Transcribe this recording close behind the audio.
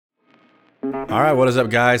All right, what is up,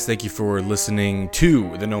 guys? Thank you for listening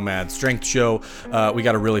to the Nomad Strength Show. We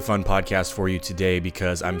got a really fun podcast for you today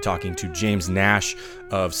because I'm talking to James Nash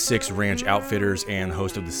of Six Ranch Outfitters and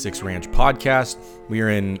host of the Six Ranch podcast. We are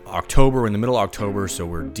in October, we're in the middle of October, so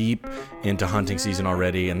we're deep into hunting season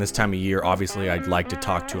already. And this time of year, obviously, I'd like to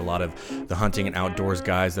talk to a lot of the hunting and outdoors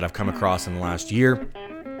guys that I've come across in the last year.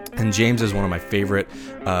 And James is one of my favorite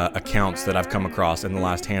accounts that I've come across in the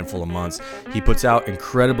last handful of months. He puts out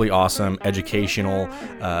incredibly awesome educational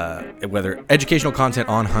content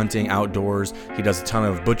on hunting, outdoors. He does a ton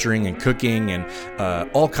of butchering and cooking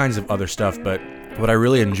and all kinds of other stuff. But what I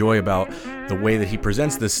really enjoy about the way that he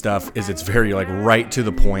presents this stuff is it's very right to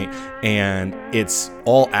the point, and it's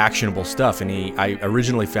all actionable stuff. And I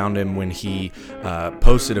originally found him when he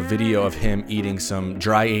posted a video of him eating some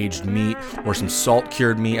dry aged meat or some salt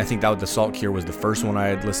cured meat. I think that the salt cure was the first one I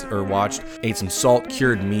had listened or watched. Ate some salt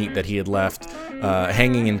cured meat that he had left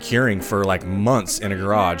hanging and curing for months in a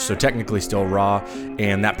garage, so technically still raw.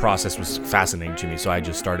 And that process was fascinating to me, so I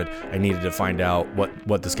needed to find out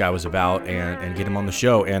what this guy was about and get him on the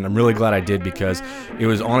show. And I'm really glad I did, because it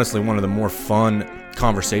was honestly one of the more fun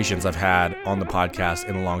conversations I've had on the podcast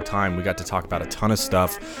in a long time. We got to talk about a ton of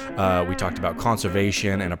stuff. We talked about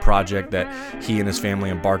conservation and a project that he and his family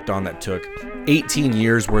embarked on that took 18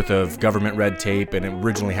 years worth of government red tape, and it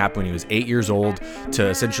originally happened when he was 8 years old, to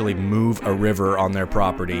essentially move a river on their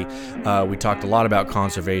property. We talked a lot about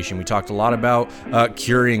conservation. We talked a lot about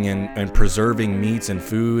curing and preserving meats and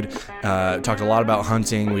food. Talked a lot about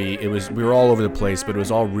hunting. We were all over the place, but it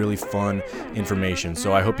was all really fun information.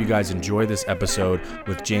 So I hope you guys enjoy this episode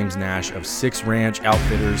with James Nash of Six Ranch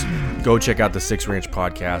Outfitters. Go check out the Six Ranch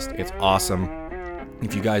podcast. It's awesome.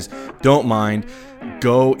 If you guys don't mind,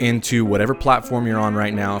 go into whatever platform you're on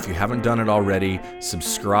right now. If you haven't done it already,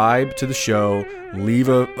 subscribe to the show. Leave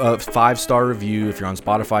a 5-star review. If you're on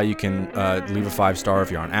Spotify, you can leave a 5-star.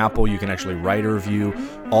 If you're on Apple, you can actually write a review.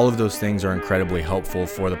 All of those things are incredibly helpful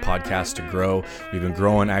for the podcast to grow. We've been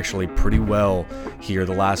growing actually pretty well here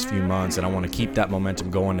the last few months, and I want to keep that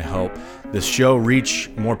momentum going to help this show reach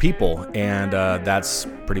more people. And that's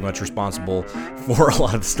pretty much responsible for a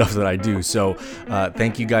lot of the stuff that I do. So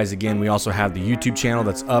thank you guys again. We also have the YouTube channel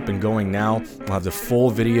that's up and going now. We'll have the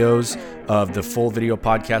full videos of the full video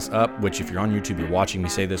podcast up, which if you're on YouTube, you're watching me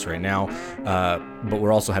say this right now. But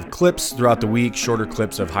we'll also have clips throughout the week, shorter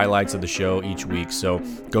clips of highlights of the show each week. So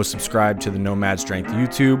go subscribe to the Nomad Strength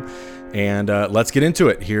YouTube, and let's get into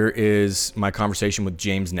it. Here is my conversation with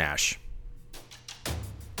James Nash.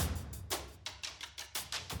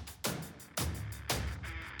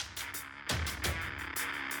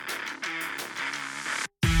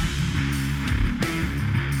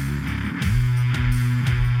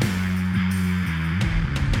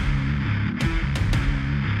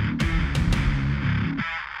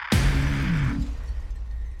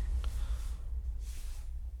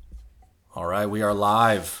 All right, we are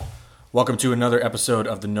live. Welcome to another episode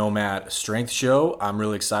of the Nomad Strength Show. I'm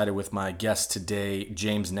really excited with my guest today,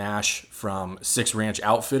 James Nash from Six Ranch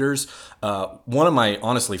Outfitters. One of my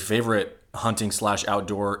honestly favorite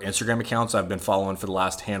hunting/outdoor Instagram accounts I've been following for the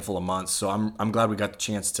last handful of months. So I'm glad we got the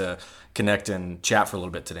chance to connect and chat for a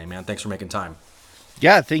little bit today, man. Thanks for making time.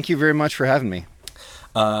 Yeah, thank you very much for having me.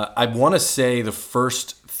 I want to say the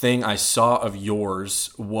first thing I saw of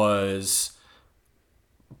yours was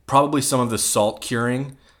probably some of the salt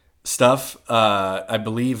curing stuff. I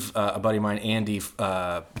believe a buddy of mine, Andy,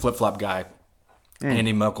 flip-flop guy,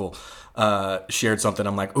 Andy Muckle, shared something.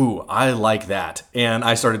 I'm like, ooh, I like that. And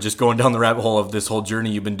I started just going down the rabbit hole of this whole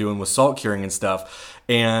journey you've been doing with salt curing and stuff.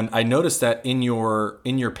 And I noticed that in your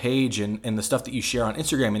page and the stuff that you share on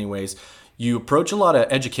Instagram anyways, you approach a lot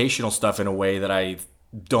of educational stuff in a way that I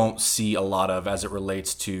don't see a lot of as it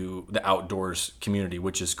relates to the outdoors community,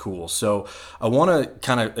 which is cool. So I want to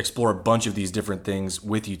kind of explore a bunch of these different things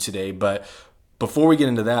with you today. But before we get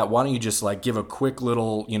into that, why don't you just give a quick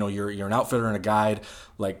little, you're an outfitter and a guide,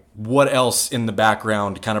 what else in the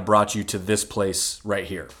background kind of brought you to this place right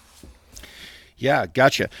here? Yeah,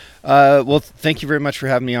 gotcha. Well, thank you very much for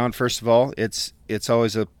having me on. First of all, it's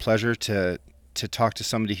always a pleasure to talk to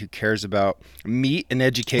somebody who cares about meat and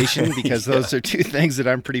education, because those are two things that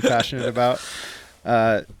I'm pretty passionate about.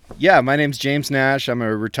 My name's James Nash. I'm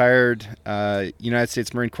a retired United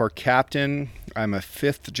States Marine Corps captain. I'm a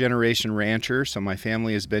 5th generation rancher, so my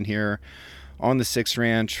family has been here on the Six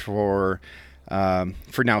Ranch for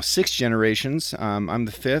now 6 generations. I'm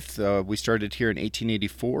the 5th. We started here in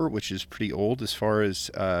 1884, which is pretty old as far as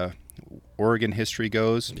Oregon history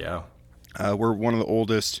goes. Yeah. We're one of the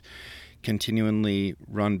oldest continually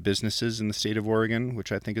run businesses in the state of Oregon,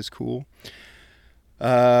 which I think is cool.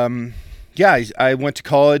 Yeah, I went to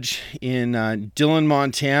college in Dillon,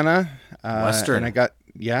 Montana. Western.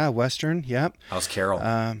 And Western. Yep. How's Carol?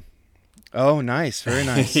 Oh, nice. Very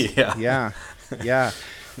nice. Yeah. Yeah. Yeah.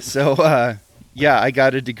 So, I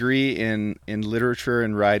got a degree in literature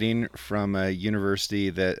and writing from a university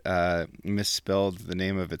that misspelled the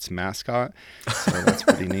name of its mascot. So that's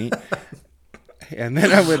pretty neat. And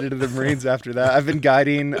then I went into the Marines after that. I've been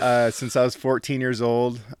guiding since I was 14 years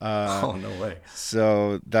old. Oh, no way.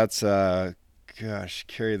 So that's, carry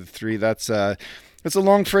the three. That's a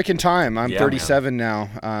long freaking time. I'm 37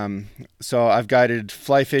 now. So I've guided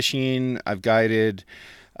fly fishing. I've guided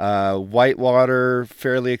whitewater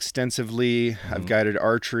fairly extensively. I've guided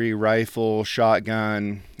archery, rifle,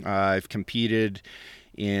 shotgun. I've competed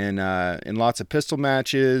in lots of pistol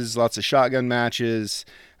matches, lots of shotgun matches,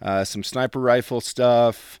 some sniper rifle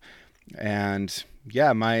stuff, and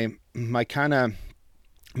my kind of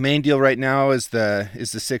main deal right now is the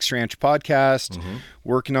Six Ranch podcast.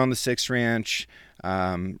 Working on the Six Ranch,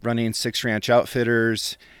 running Six Ranch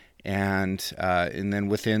Outfitters, and then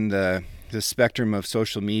within the spectrum of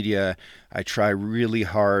social media, I try really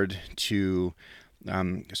hard to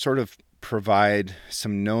sort of provide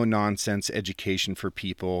some no-nonsense education for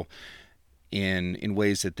people in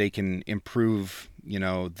ways that they can improve,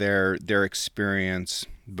 their experience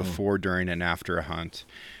before, during, and after a hunt.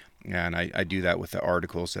 And I do that with the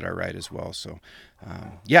articles that I write as well. So,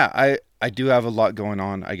 I do have a lot going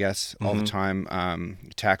on, I guess, all the time.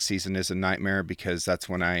 Tax season is a nightmare because that's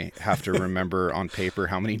when I have to remember on paper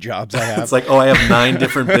how many jobs I have. It's like, I have 9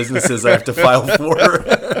 different businesses I have to file for.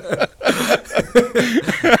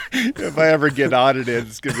 If I ever get audited,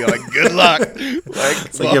 it's going to be like, good luck.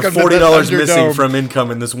 It's like you have $40 missing from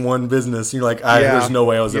income in this one business. You're like, there's no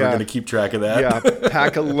way I was ever going to keep track of that. Yeah,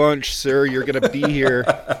 pack a lunch, sir. You're going to be here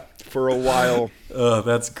for a while. Oh,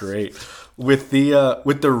 that's great. With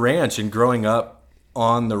the ranch and growing up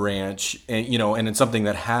on the ranch, and and it's something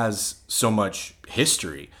that has so much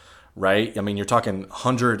history, right? I mean, you're talking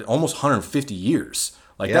almost 150 years.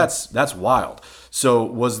 That's wild. So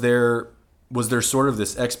was there sort of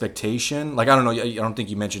this expectation? Like, I don't know, I don't think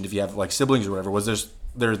you mentioned if you have like siblings or whatever. Was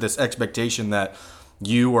there this expectation that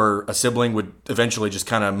you or a sibling would eventually just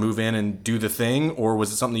kind of move in and do the thing, or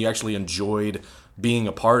was it something you actually enjoyed being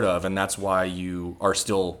a part of, and that's why you are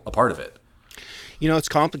still a part of it? It's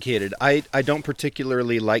complicated. I don't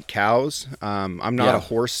particularly like cows. I'm not a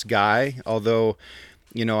horse guy, although,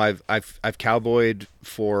 I've cowboyed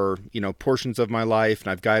for, portions of my life,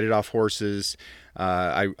 and I've guided off horses.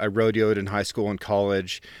 I rodeoed in high school and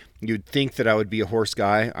college. You'd think that I would be a horse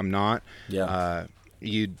guy. I'm not. Yeah.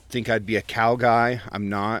 You'd think I'd be a cow guy. I'm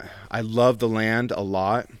not. I love the land a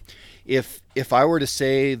lot. If I were to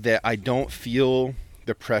say that I don't feel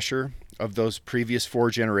the pressure of those previous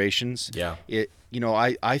 4 generations,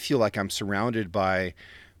 I feel like I'm surrounded by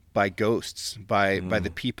ghosts, by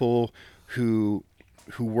the people who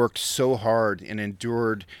worked so hard and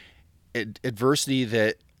endured adversity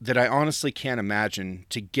that I honestly can't imagine,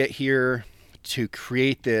 to get here, to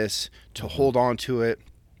create this, to hold on to it.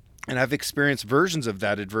 And I've experienced versions of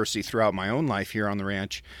that adversity throughout my own life here on the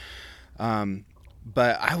ranch.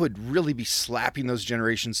 But I would really be slapping those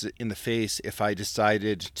generations in the face if I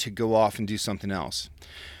decided to go off and do something else.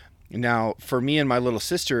 Now, for me and my little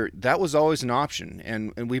sister, that was always an option.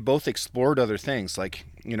 And we both explored other things. Like,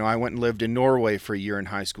 I went and lived in Norway for a year in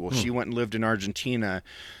high school. She went and lived in Argentina.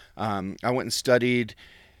 I went and studied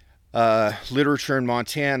literature in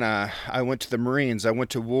Montana. I went to the Marines. I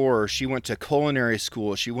went to war. She went to culinary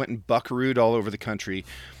school. She went and buckarooed all over the country.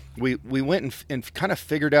 We went and kind of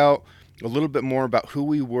figured out a little bit more about who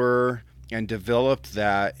we were and developed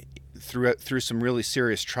that through some really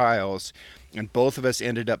serious trials. And both of us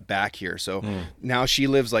ended up back here. So now she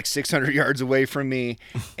lives like 600 yards away from me,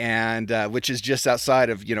 and which is just outside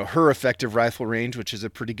of her effective rifle range, which is a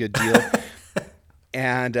pretty good deal.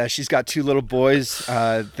 And she's got 2 little boys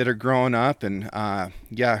that are growing up, and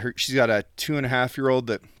she's got a 2.5-year-old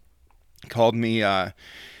that called me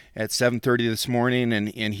at 7:30 this morning,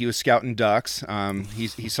 and he was scouting ducks.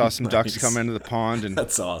 He saw some ducks come into the pond, and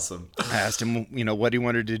that's awesome. I asked him, what he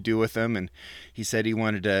wanted to do with them, and he said he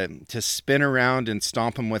wanted to spin around and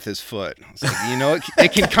stomp them with his foot. I was like,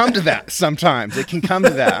 it can come to that sometimes. It can come to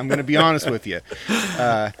that. I'm going to be honest with you,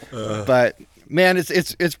 but man,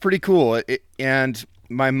 it's pretty cool. And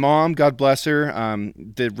my mom, God bless her,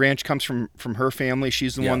 the ranch comes from her family.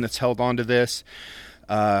 She's the one that's held on to this.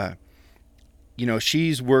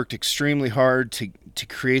 She's worked extremely hard to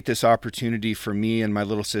create this opportunity for me and my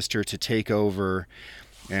little sister to take over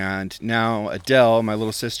And now Adele, my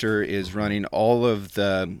little sister, is running all of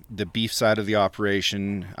the beef side of the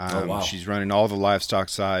operation. Oh, wow. She's running all the livestock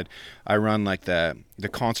side. I run like the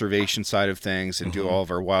conservation side of things and do all of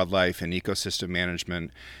our wildlife and ecosystem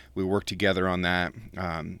management. We work together on that.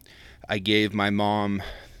 I gave my mom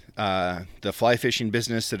the fly fishing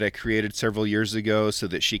business that I created several years ago so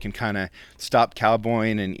that she can kind of stop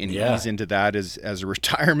cowboying and ease into that as a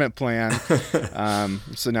retirement plan.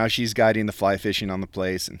 So now she's guiding the fly fishing on the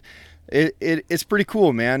place, and it's pretty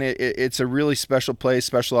cool, man. It's a really special place,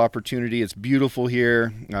 special opportunity. It's beautiful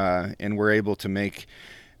here, and we're able to make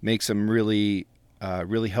some really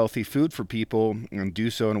healthy food for people and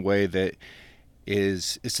do so in a way that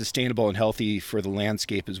is sustainable and healthy for the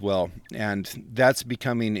landscape as well. And that's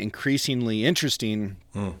becoming increasingly interesting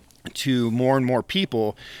to more and more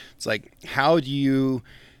people. It's like, how do you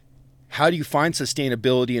find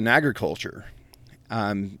sustainability in agriculture?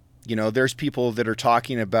 There's people that are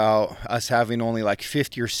talking about us having only like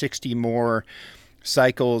 50 or 60 more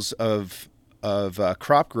cycles of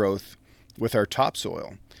crop growth with our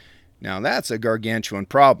topsoil. Now, that's a gargantuan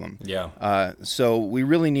problem. Yeah. So we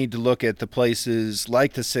really need to look at the places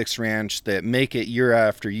like the Six Ranch that make it year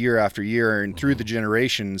after year after year and through the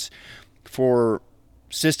generations for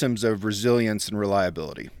systems of resilience and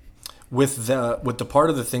reliability. With the part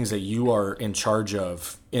of the things that you are in charge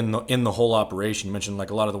of in the whole operation, you mentioned like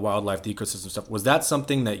a lot of the wildlife, the ecosystem stuff. Was that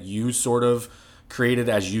something that you sort of created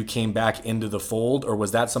as you came back into the fold, or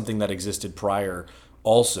was that something that existed prior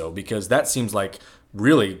also? Because that seems like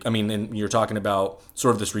really, I mean, and you're talking about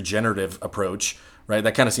sort of this regenerative approach, right?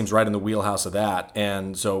 That kind of seems right in the wheelhouse of that.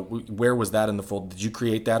 And so where was that in the fold? Did you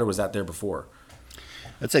create that, or was that there before?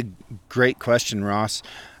 That's a great question, Ross.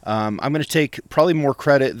 I'm going to take probably more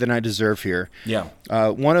credit than I deserve here. Yeah.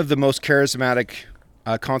 One of the most charismatic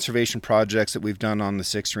conservation projects that we've done on the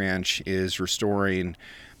Six Ranch is restoring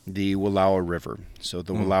the Wallowa River. So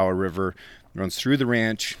the Wallowa River runs through the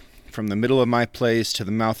ranch from the middle of my place to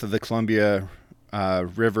the mouth of the Columbia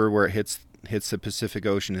River, where it hits the Pacific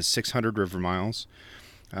Ocean, is 600 river miles.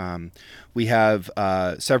 We have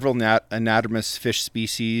several anadromous fish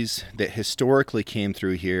species that historically came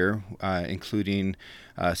through here, including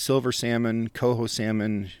silver salmon, coho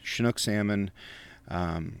salmon, Chinook salmon,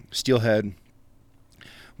 steelhead.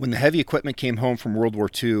 When the heavy equipment came home from World War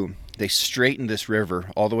II, they straightened this river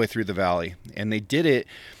all the way through the valley, and they did it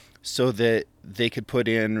so that they could put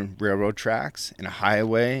in railroad tracks and a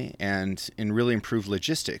highway and really improve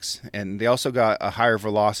logistics. And they also got a higher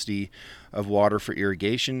velocity of water for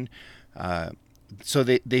irrigation. So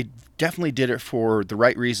they definitely did it for the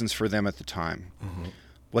right reasons for them at the time.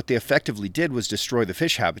 What they effectively did was destroy the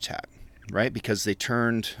fish habitat, right? Because they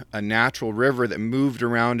turned a natural river that moved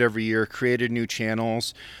around every year, created new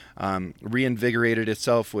channels, reinvigorated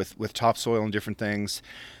itself with topsoil and different things.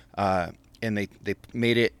 And they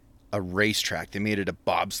made it a racetrack. They made it a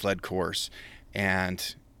bobsled course,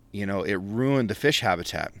 and it ruined the fish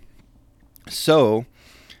habitat. So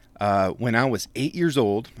when I was 8 years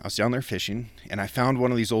old, I was down there fishing, and I found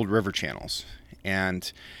one of these old river channels. And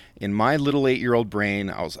in my little 8-year-old brain,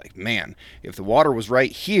 I was like, man, if the water was right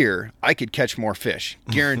here, I could catch more fish,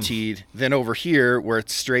 guaranteed, than over here where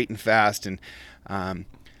it's straight and fast. And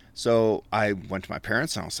so I went to my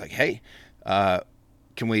parents, and I was like, hey,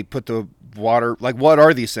 can we put the water, like, what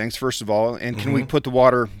are these things, first of all, and can we put the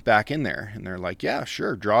water back in there? And they're like, yeah,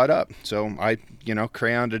 sure, draw it up. So I,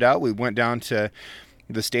 crayoned it out. We went down to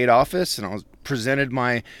the state office, and I was presented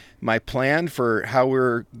my plan for how we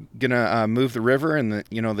were going to move the river, and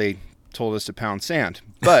they told us to pound sand.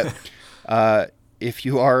 But if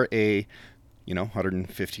you are a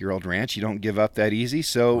 150-year-old ranch, you don't give up that easy.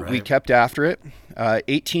 So we kept after it.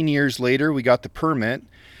 18 years later, we got the permit.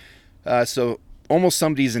 So almost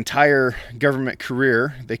somebody's entire government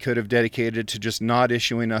career they could have dedicated to just not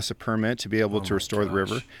issuing us a permit to be able to restore the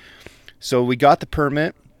river. So we got the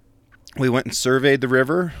permit. We went and surveyed the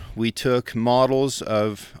river. We took models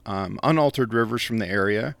of unaltered rivers from the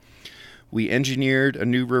area. We engineered a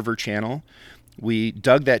new river channel. We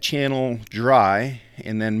dug that channel dry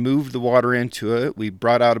and then moved the water into it. We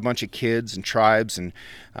brought out a bunch of kids and tribes and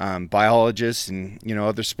biologists and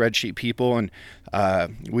other spreadsheet people, and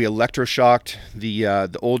we electroshocked the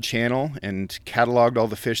old channel and cataloged all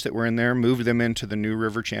the fish that were in there, moved them into the new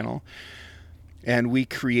river channel. And we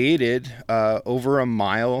created over a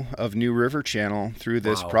mile of new river channel through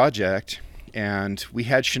this project. And we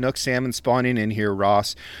had Chinook salmon spawning in here,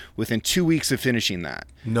 Ross, within 2 weeks of finishing that.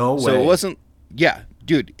 No way. So it wasn't, yeah,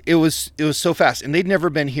 dude, it was so fast. And they'd never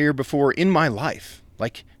been here before in my life.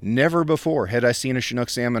 Like, never before had I seen a Chinook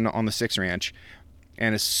salmon on the Six Ranch.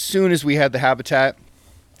 And as soon as we had the habitat,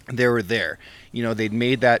 they were there. They'd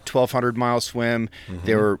made that 1,200-mile swim.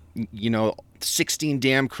 They were, 16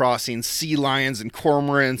 dam crossings, sea lions and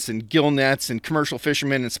cormorants and gillnets and commercial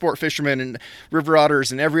fishermen and sport fishermen and river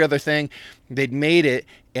otters and every other thing. They'd made it,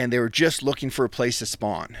 and they were just looking for a place to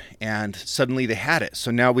spawn. And suddenly they had it.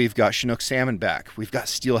 So now we've got Chinook salmon back. We've got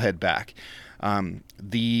steelhead back.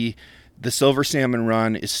 The silver salmon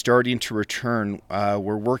run is starting to return.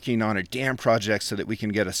 We're working on a dam project so that we can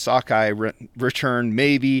get a sockeye return,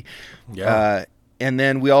 maybe. Yeah. And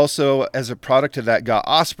then we also, as a product of that, got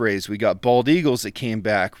ospreys. We got bald eagles that came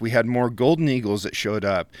back. We had more golden eagles that showed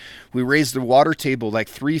up. We raised the water table like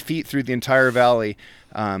 3 feet through the entire valley.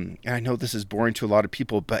 And I know this is boring to a lot of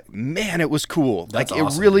people, but man, it was cool. That's like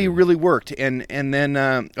awesome, it really, dude. really worked. And then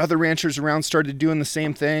other ranchers around started doing the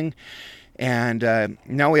same thing. And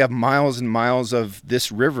now we have miles and miles of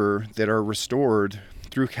this river that are restored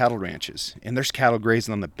through cattle ranches. And there's cattle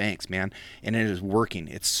grazing on the banks, man. And it is working.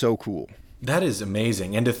 It's so cool. That is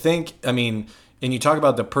amazing. And to think, I mean, and you talk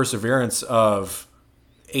about the perseverance of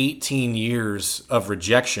 18 years of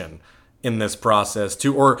rejection in this process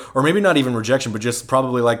too, or maybe not even rejection, but just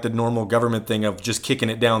probably like the normal government thing of just kicking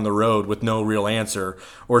it down the road with no real answer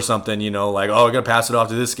or something, like, oh, I got to pass it off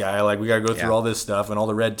to this guy. Like, we got to go through all this stuff and all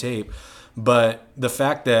the red tape. But the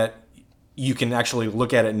fact that you can actually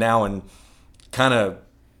look at it now and kind of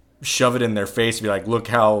shove it in their face and be like, look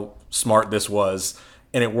how smart this was.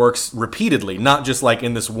 And it works repeatedly, not just like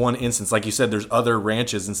in this one instance. Like you said, there's other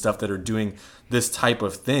ranches and stuff that are doing this type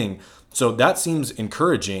of thing. So that seems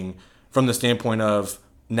encouraging from the standpoint of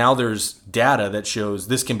now there's data that shows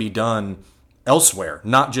this can be done elsewhere,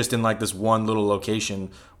 not just in like this one little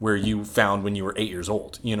location where you found when you were 8 years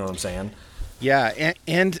old. You know what I'm saying? Yeah.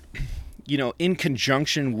 And in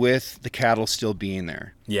conjunction with the cattle still being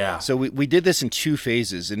there. Yeah. So we did this in 2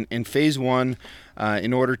 phases. In phase 1,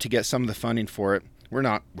 in order to get some of the funding for it, we're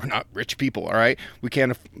not rich people, all right? We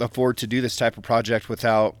can't afford to do this type of project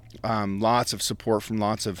without lots of support from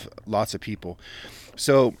lots of people.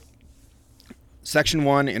 So Section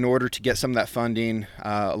 1, in order to get some of that funding,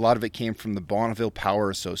 a lot of it came from the Bonneville Power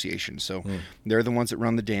Association. So they're the ones that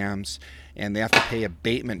run the dams, and they have to pay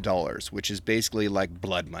abatement dollars, which is basically like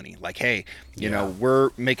blood money. Like, hey,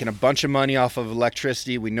 we're making a bunch of money off of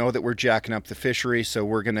electricity. We know that we're jacking up the fishery, so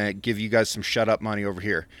we're going to give you guys some shut up money over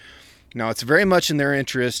here. Now, it's very much in their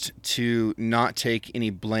interest to not take any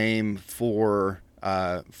blame for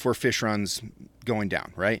fish runs going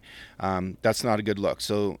down, right? That's not a good look.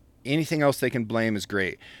 So anything else they can blame is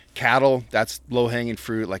great. Cattle, that's low-hanging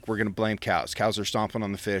fruit. Like, we're going to blame cows. Cows are stomping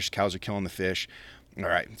on the fish. Cows are killing the fish. All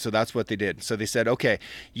right, so that's what they did. So they said, okay,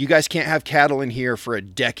 you guys can't have cattle in here for a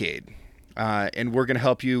decade, and we're going to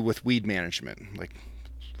help you with weed management. Like,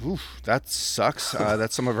 oof, that sucks.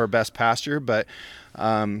 That's some of our best pasture, but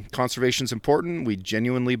conservation's important. We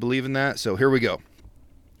genuinely believe in that. So here we go.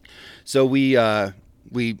 So we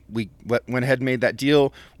went ahead and made that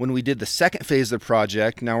deal. When we did the second phase of the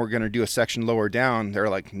project, now we're going to do a section lower down. They're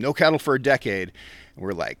like, no cattle for a decade. And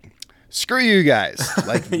we're like, screw you guys.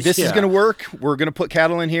 Like, this is going to work. We're going to put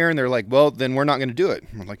cattle in here. And they're like, well, then we're not going to do it.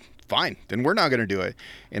 I'm like, fine, then we're not going to do it.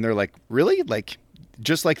 And they're like, really? Like,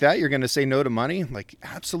 just like that, you're going to say no to money? I'm like,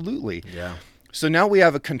 absolutely. Yeah. So now we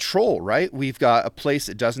have a control, right? We've got a place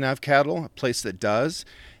that doesn't have cattle, a place that does,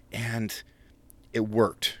 and it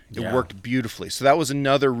worked. It worked beautifully. So that was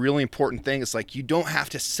another really important thing. It's like, you don't have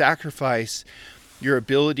to sacrifice your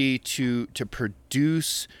ability to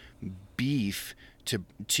produce beef,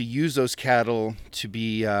 to use those cattle to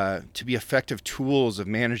be effective tools of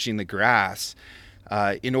managing the grass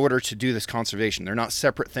in order to do this conservation. They're not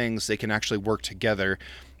separate things. They can actually work together.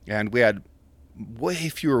 And we had way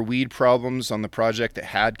fewer weed problems on the project that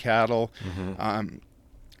had cattle.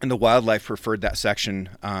 And the wildlife preferred that section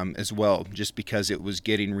as well, just because it was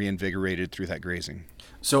getting reinvigorated through that grazing.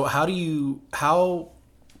 So how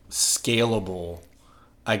scalable,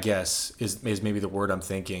 I guess, is maybe the word I'm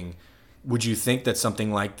thinking, would you think that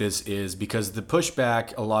something like this is? Because the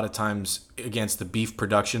pushback a lot of times against the beef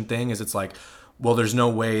production thing is it's like, well, there's no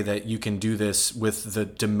way that you can do this with the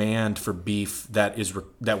demand for beef that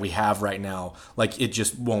we have right now. Like, it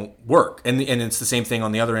just won't work. And it's the same thing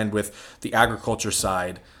on the other end with the agriculture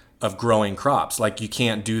side of growing crops. Like, you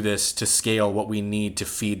can't do this to scale what we need to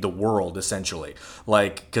feed the world, essentially.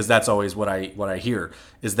 Like, because that's always what I hear.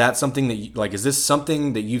 Is that something that is this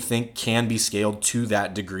something that you think can be scaled to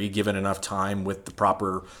that degree given enough time with the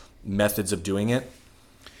proper methods of doing it?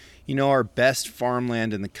 Our best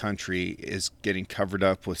farmland in the country is getting covered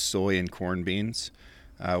up with soy and corn beans,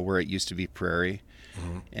 where it used to be prairie.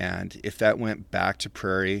 And if that went back to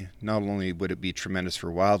prairie, not only would it be tremendous for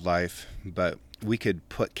wildlife, but we could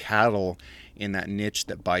put cattle in that niche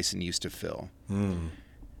that bison used to fill.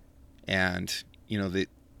 And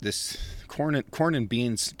this corn and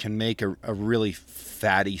beans can make a really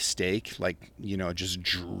fatty steak, like just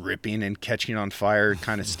dripping and catching on fire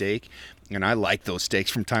kind of steak. And I like those steaks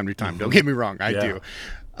from time to time. Don't get me wrong, I do.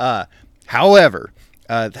 However,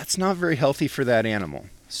 that's not very healthy for that animal.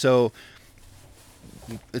 So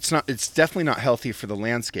it's definitely not healthy for the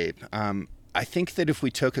landscape. I think that if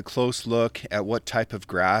we took a close look at what type of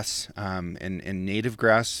grass and native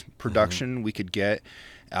grass production we could get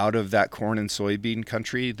out of that corn and soybean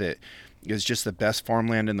country that is just the best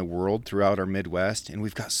farmland in the world throughout our Midwest, and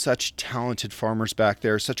we've got such talented farmers back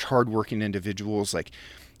there, such hardworking individuals, like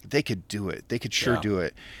they could do it. They could sure do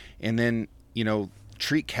it. And then,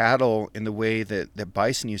 treat cattle in the way that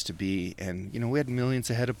bison used to be. And, we had millions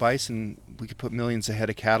of head of bison. We could put millions of head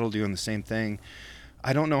of cattle doing the same thing.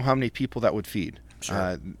 I don't know how many people that would feed.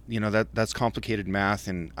 Sure. That's complicated math,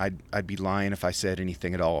 and I'd be lying if I said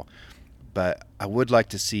anything at all. But I would like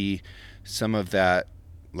to see some of that,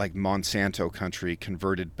 like Monsanto country,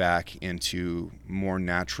 converted back into more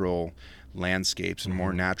natural landscapes and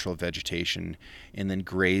more natural vegetation, and then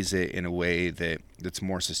graze it in a way that's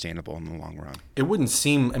more sustainable in the long run. It wouldn't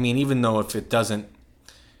seem, even though if it doesn't,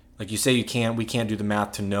 like you say, we can't do the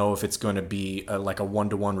math to know if it's going to be like a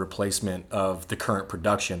 1-to-1 replacement of the current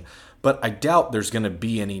production, but I doubt there's going to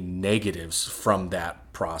be any negatives from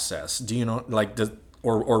that process. Do you know,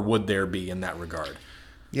 or would there be in that regard?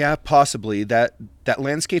 Yeah, possibly. That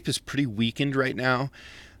landscape is pretty weakened right now.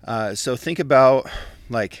 So think about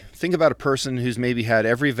a person who's maybe had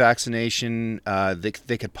every vaccination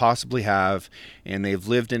they could possibly have, and they've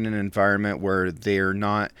lived in an environment where they're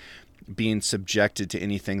not being subjected to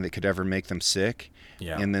anything that could ever make them sick.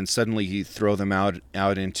 Yeah. And then suddenly you throw them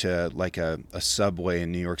out into like a subway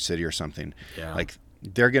in New York City or something. Yeah. Like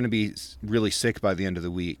they're going to be really sick by the end of the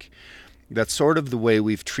week. That's sort of the way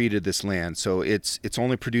we've treated this land. So it's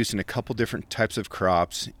only producing a couple different types of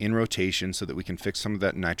crops in rotation so that we can fix some of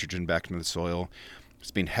that nitrogen back into the soil. It's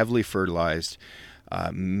being heavily fertilized.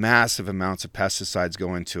 Massive amounts of pesticides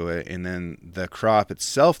go into it. And then the crop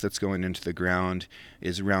itself that's going into the ground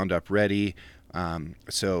is Roundup ready.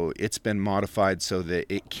 So it's been modified so that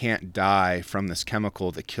it can't die from this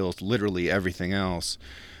chemical that kills literally everything else.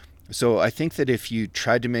 So I think that if you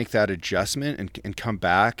tried to make that adjustment and come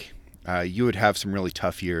back, you would have some really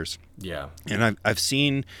tough years. Yeah. And I've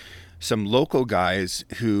seen some local guys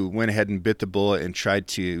who went ahead and bit the bullet and tried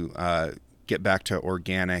to get back to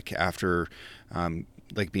organic after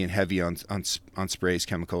being heavy on sprays,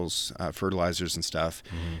 chemicals, fertilizers and stuff.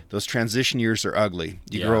 Those transition years are ugly.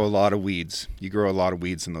 You grow a lot of weeds. You grow a lot of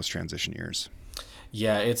weeds in those transition years.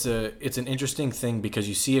 Yeah, it's an interesting thing because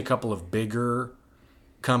you see a couple of bigger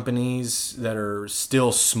companies that are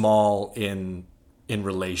still small in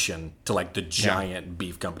relation to like the giant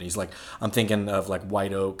beef companies. Like I'm thinking of like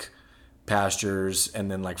White Oak Pastures,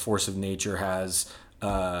 and then like Force of Nature has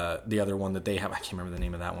the other one that they have. I can't remember the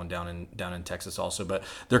name of that one down in Texas also, but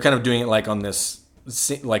they're kind of doing it like on this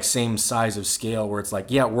like same size of scale where it's like,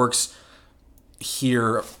 yeah, it works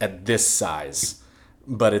here at this size,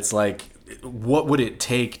 but it's like, what would it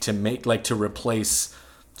take to make, like, to replace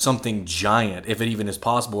something giant, if it even is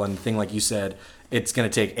possible? And the thing, like you said, it's going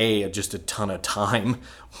to take just a ton of time,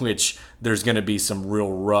 which there's going to be some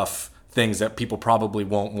real rough things that people probably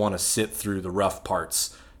won't want to sit through the rough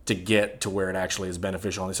parts to get to where it actually is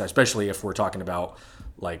beneficial on this side, especially if we're talking about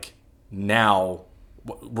like now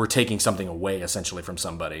we're taking something away essentially from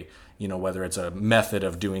somebody, whether it's a method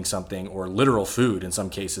of doing something or literal food in some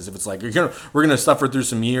cases. If it's like we're going to suffer through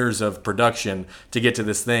some years of production to get to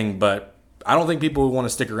this thing, but I don't think people would want to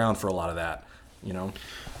stick around for a lot of that,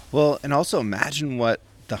 Well, and also imagine what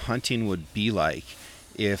the hunting would be like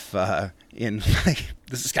if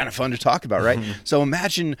this is kind of fun to talk about, right? Mm-hmm. So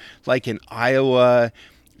imagine like in Iowa,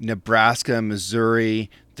 Nebraska, Missouri,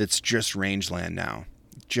 that's just rangeland now.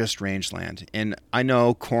 Just rangeland. And I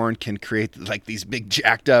know corn can create like these big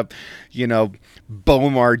jacked up,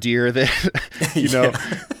 Bomar deer that,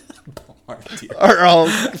 are all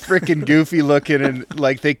freaking goofy looking and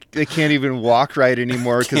like they can't even walk right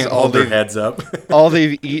anymore because all their heads up. All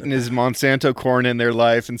they've eaten is Monsanto corn in their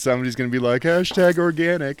life, and somebody's gonna be like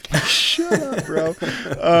 #organic. Shut up, bro.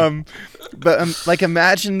 But like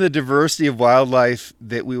imagine the diversity of wildlife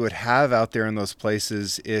that we would have out there in those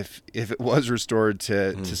places if it was restored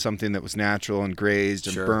to something that was natural and grazed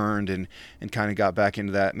and burned and kind of got back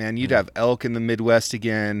into that. Man, you'd have elk in the Midwest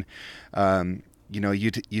again.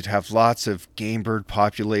 you'd have lots of game bird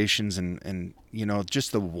populations and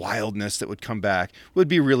just the wildness that would come back would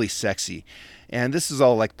be really sexy. And this is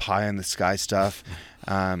all like pie in the sky stuff.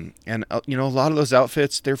 And a lot of those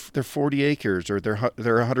outfits, they're 40 acres or they're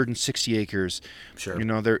 160 acres.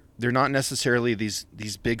 Sure. They're not necessarily these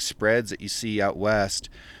big spreads that you see out west.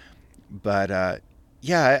 But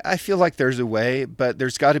I feel like there's a way, but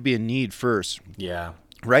there's got to be a need first. Yeah.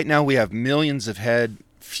 Right now we have millions of head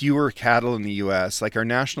fewer cattle in the U.S. Like our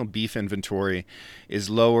national beef inventory is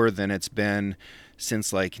lower than it's been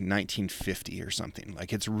since like 1950 or something.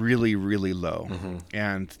 Like it's really, really low. Mm-hmm.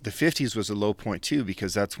 And the 50s was a low point too,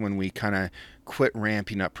 because that's when we kind of quit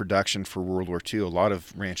ramping up production for World War II. A lot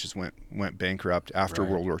of ranches went bankrupt after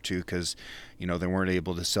World War II because, they weren't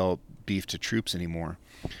able to sell beef to troops anymore.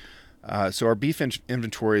 So our beef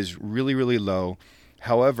inventory is really, really low.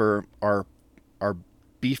 However, our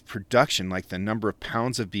beef production, like the number of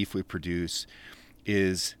pounds of beef we produce,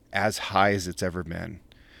 is as high as it's ever been.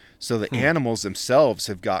 So the animals themselves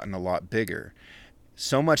have gotten a lot bigger.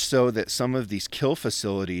 So much so that some of these kill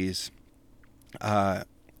facilities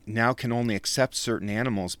now can only accept certain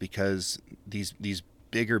animals because these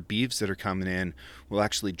bigger beeves that are coming in will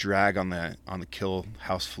actually drag on the kill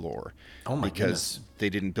house floor. Oh my because goodness. They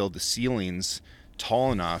didn't build the ceilings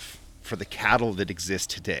tall enough for the cattle that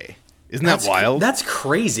exist today. Isn't that wild? That's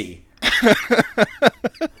crazy.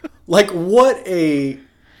 Like, what a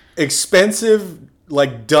expensive,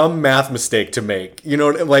 like, dumb math mistake to make.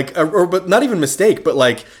 But not even mistake, but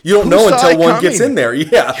like you don't know until one gets in there.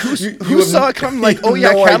 Yeah. Who saw it coming? Like,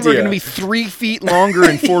 cattle are going to be 3 feet longer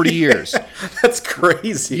in 40 years. That's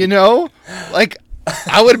crazy. Like,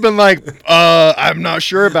 I would have been like, I'm not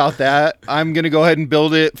sure about that. I'm going to go ahead and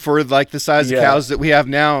build it for like the size of cows that we have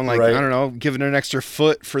now. And like, I don't know, give it an extra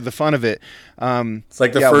foot for the fun of it. It's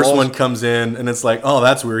like the first one comes in and it's like, oh,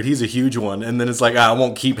 that's weird. He's a huge one. And then it's like, it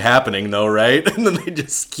won't keep happening though, right? And then they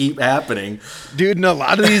just keep happening. Dude, and a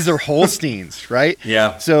lot of these are Holsteins, right?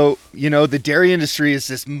 Yeah. So, the dairy industry is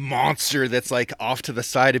this monster that's like off to the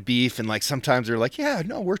side of beef. And like sometimes they're like, yeah,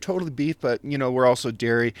 no, we're totally beef, but we're also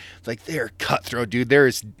dairy. Like they're cutthroat, dude. There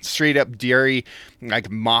is straight up dairy, like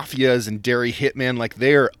mafias and dairy hitmen. Like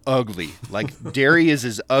they're ugly. Like dairy is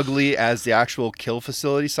as ugly as the actual kill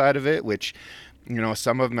facility side of it, which,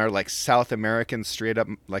 some of them are like South American, straight up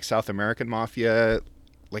like South American mafia,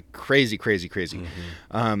 like crazy, crazy, crazy.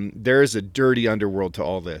 Mm-hmm. There is a dirty underworld to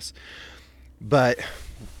all this. But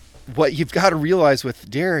what you've got to realize with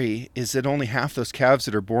dairy is that only half those calves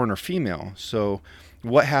that are born are female. So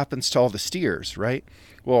what happens to all the steers, right?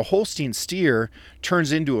 Well, a Holstein steer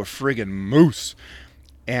turns into a friggin' moose.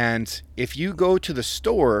 And if you go to the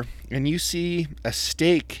store and you see a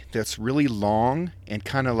steak that's really long and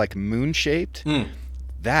kind of like moon-shaped,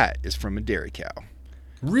 that is from a dairy cow.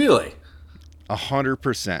 Really?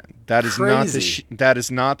 100%. That is Crazy. That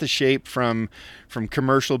is not the shape from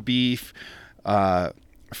commercial beef,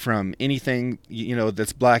 from anything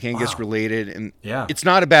that's Black Angus related, and it's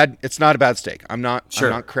not a bad steak. I'm not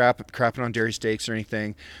crapping on dairy steaks or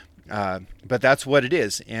anything. But that's what it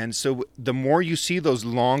is. And so the more you see those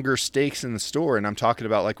longer steaks in the store, and I'm talking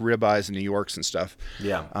about like ribeyes and New Yorks and stuff.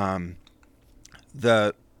 Yeah.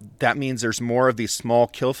 That means there's more of these small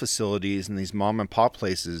kill facilities and these mom and pop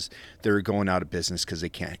places that are going out of business because they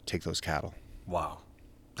can't take those cattle. Wow.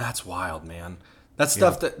 That's wild, man. That's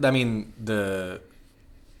stuff that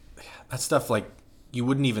stuff like you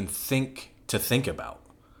wouldn't even think about.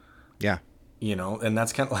 Yeah. And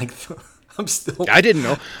that's kind of like I didn't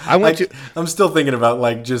know. I'm still thinking about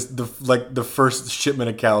like just the first shipment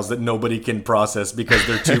of cows that nobody can process because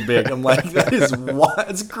they're too big. I'm like,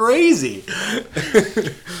 it's crazy.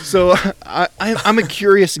 So I'm a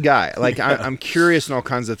curious guy. Like I'm curious in all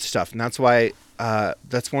kinds of stuff, and that's why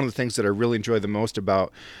that's one of the things that I really enjoy the most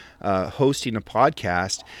about hosting a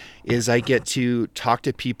podcast is I get to talk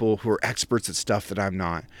to people who are experts at stuff that I'm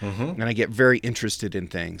not, and I get very interested in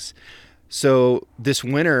things. So this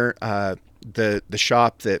winter, the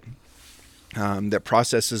shop that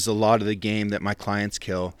processes a lot of the game that my clients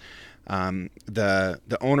kill,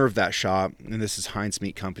 the owner of that shop, and this is Heinz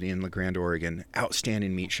Meat Company in La Grande, Oregon,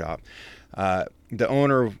 outstanding meat shop. The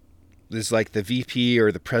owner is like the VP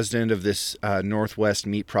or the president of this Northwest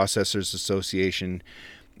Meat Processors Association,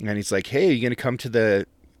 and he's like, "Hey, are you going to come to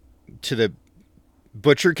the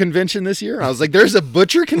butcher convention this year?" I was like, "There's a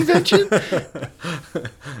butcher convention?"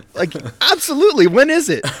 Like, absolutely. When is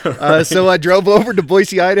it? So I drove over to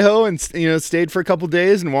Boise, Idaho, and stayed for a couple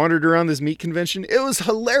days and wandered around this meat convention. It was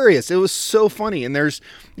hilarious. It was so funny. And there's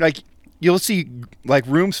like, you'll see like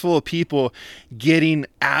rooms full of people getting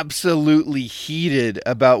absolutely heated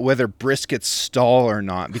about whether briskets stall or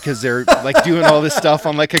not, because they're like doing all this stuff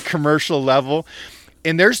on like a commercial level.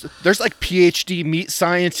 And there's like PhD meat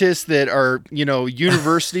scientists that are,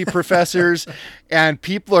 university professors, and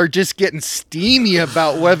people are just getting steamy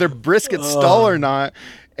about whether briskets stall or not.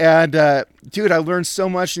 And dude, I learned so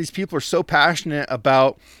much. These people are so passionate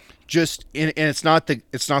about and it's not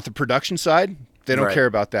the production side. They don't care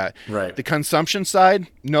about that. Right. The consumption side,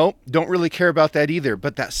 nope, don't really care about that either.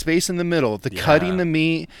 But that space in the middle, the cutting the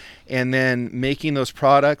meat and then making those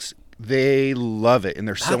products, they love it, and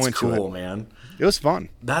they're so into it. That's cool, man. It was fun.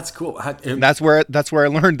 That's cool. And that's where I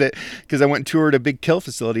learned that, because I went and toured a big kill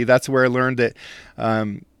facility. That's where I learned that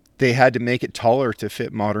they had to make it taller to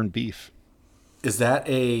fit modern beef. Is that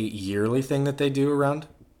a yearly thing that they do around?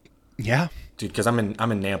 Yeah, dude. Because I'm in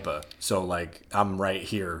Nampa, so like I'm right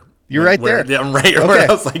here. You're right there. Yeah, I'm right here. Okay. I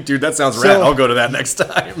was like, dude, that sounds rad. I'll go to that next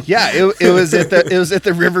time. Yeah, it was at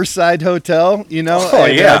the Riverside Hotel, Oh,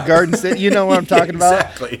 yeah. Garden City. You know what I'm talking about?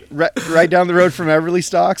 Exactly. Right down the road from Everly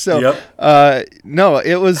Stock. So, yep. No,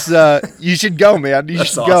 it was. You should go, man. You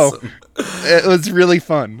should awesome. Go. It was really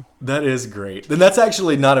fun. That is great. And that's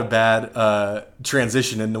actually not a bad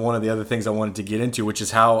transition into one of the other things I wanted to get into, which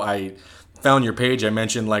is how I found your page. I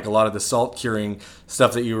mentioned like a lot of the salt curing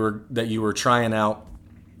stuff that you were trying out.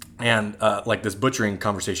 And like this butchering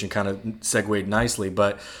conversation kind of segued nicely,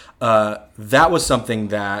 but that was something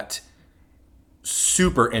that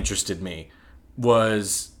super interested me,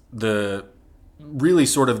 was the really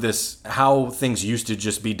sort of this how things used to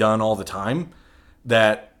just be done all the time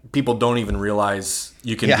that people don't even realize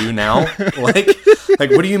you can do now. Like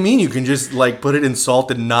what do you mean you can just like put it in salt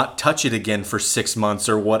and not touch it again for 6 months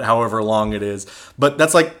or however long it is? But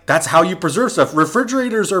that's how you preserve stuff.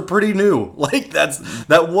 Refrigerators are pretty new. Like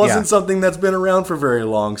that wasn't something that's been around for very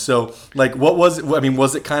long. So like what was it? I mean,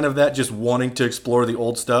 was it kind of that just wanting to explore the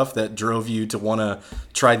old stuff that drove you to want to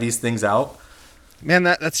try these things out? Man,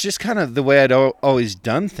 that's just kind of the way I'd always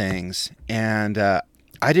done things. And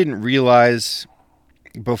I didn't realize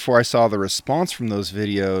before I saw the response from those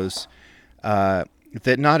videos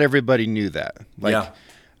that not everybody knew that. Like,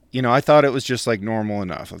 I thought it was just like normal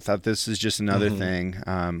enough. I thought this is just another thing.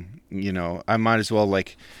 I might as well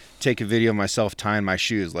like take a video of myself tying my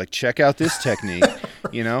shoes. Like, check out this technique,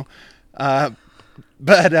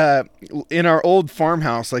 But in our old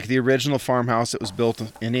farmhouse, like the original farmhouse that was built in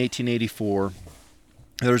 1884,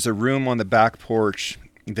 there's a room on the back porch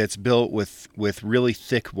that's built with really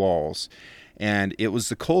thick walls. And it was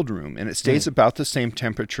the cold room, and it stays about the same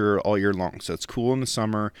temperature all year long. So it's cool in the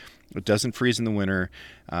summer. It doesn't freeze in the winter.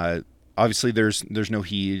 Obviously, there's no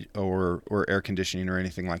heat or air conditioning or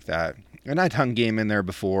anything like that. And I'd hung game in there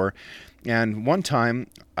before. And one time,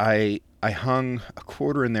 I hung a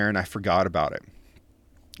quarter in there, and I forgot about it.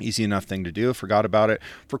 Easy enough thing to do. Forgot about it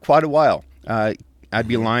for quite a while. I'd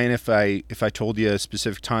be lying if I told you a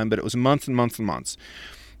specific time, but it was months and months and months.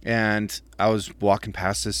 And I was walking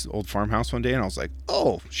past this old farmhouse one day, and I was like,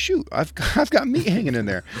 "Oh shoot, I've got meat hanging in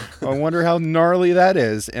there. I wonder how gnarly that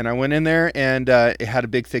is." And I went in there, and it had a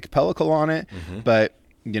big thick pellicle on it, but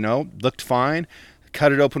looked fine.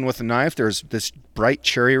 Cut it open with a knife. There's this bright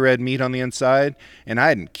cherry red meat on the inside, and I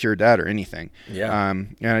hadn't cured that or anything. Yeah.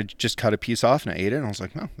 And I just cut a piece off and I ate it, and I was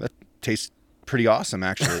like, "Oh, that tastes pretty awesome,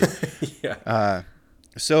 actually." Yeah.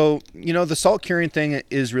 So the salt curing thing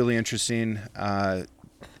is really interesting.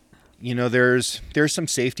 There's some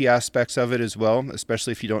safety aspects of it as well,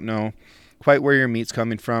 especially if you don't know quite where your meat's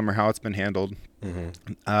coming from or how it's been handled.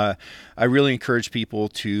 I really encourage people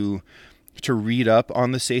to read up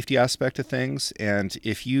on the safety aspect of things. And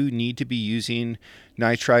if you need to be using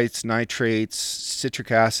nitrites, nitrates, citric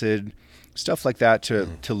acid, stuff like that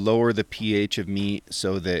to lower the pH of meat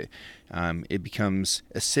so that it becomes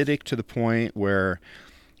acidic to the point where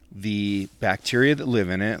the bacteria that live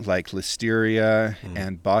in it, like listeria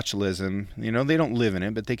and botulism, they don't live in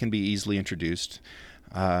it, but they can be easily introduced.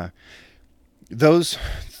 Those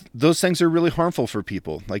things are really harmful for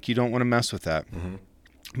people. Like, you don't want to mess with that.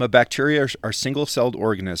 But bacteria are single-celled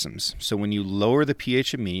organisms. So when you lower the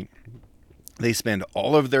pH of meat, they spend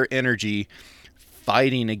all of their energy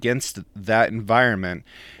fighting against that environment,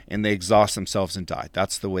 and they exhaust themselves and die.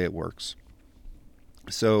 That's the way it works.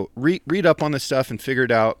 So read up on this stuff and figure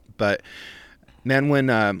it out. But man,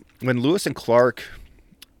 when Lewis and Clark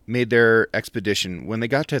made their expedition, when they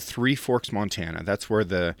got to Three Forks, Montana, that's where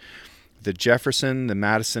the Jefferson, the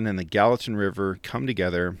Madison, and the Gallatin River come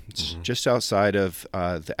together. It's just outside of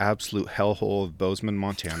the absolute hellhole of Bozeman,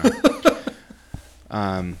 Montana.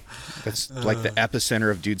 That's like the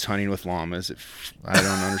epicenter of dudes hunting with llamas. I don't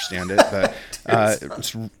understand it, but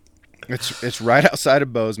It's right outside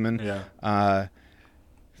of Bozeman. Yeah.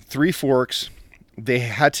 Three Forks. They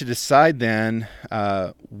had to decide then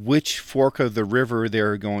which fork of the river they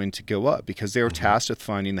were going to go up, because they were tasked with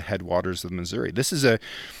finding the headwaters of the Missouri. This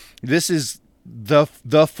is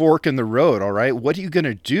the fork in the road. All right, what are you going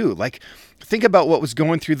to do? Like, think about what was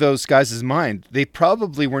going through those guys' mind. They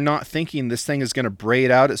probably were not thinking this thing is going to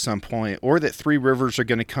braid out at some point, or that three rivers are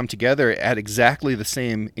going to come together at exactly the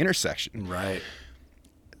same intersection. Right.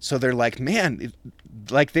 So they're like, man,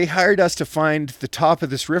 like they hired us to find the top of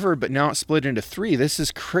this river, but now it's split into three. This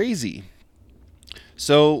is crazy.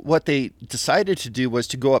 So what they decided to do was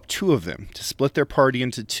to go up two of them, to split their party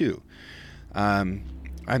into two.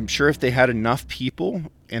 I'm sure if they had enough people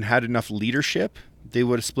and had enough leadership, they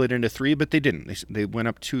would have split into three, but they didn't. They went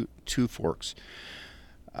up two forks.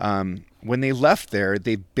 When they left there,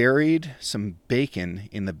 they buried some bacon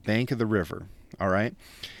in the bank of the river. All right.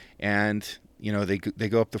 And they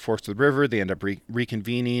go up the forks of the river. They end up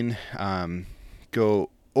reconvening, go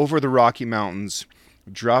over the Rocky Mountains,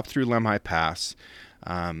 drop through Lemhi Pass.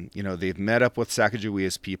 They've met up with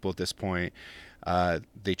Sacagawea's people at this point.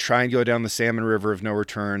 They try and go down the Salmon River of no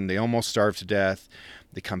return. They almost starve to death.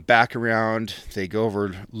 They come back around. They go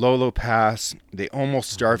over Lolo Pass. They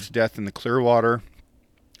almost starve to death in the Clearwater.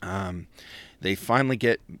 They finally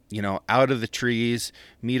get, out of the trees,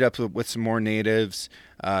 meet up with some more natives.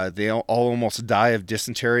 They all almost die of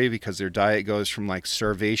dysentery because their diet goes from like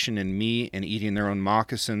starvation and meat and eating their own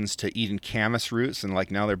moccasins to eating camas roots. And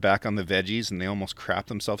like now they're back on the veggies and they almost crap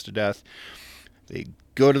themselves to death. They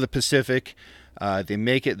go to the Pacific. They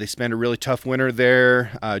make it. They spend a really tough winter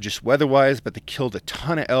there, just weather-wise, but they killed a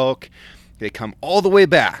ton of elk. They come all the way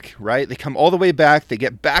back, right? They come all the way back. They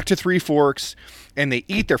get back to Three Forks, and they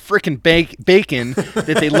eat their freaking bacon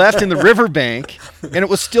that they left in the riverbank, and it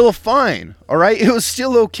was still fine, all right? It was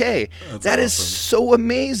still okay. That is so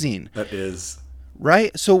amazing. That is.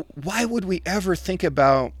 Right? So why would we ever think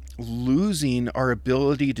about losing our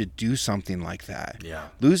ability to do something like that? Yeah.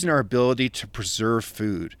 Losing our ability to preserve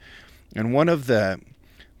food. And one of the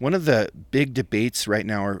big debates right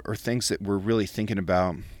now, or things that we're really thinking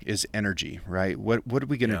about, is energy, right? What are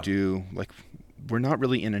we going to do? Like, we're not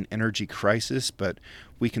really in an energy crisis, but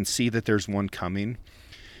we can see that there's one coming.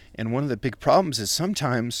 And one of the big problems is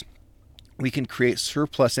sometimes we can create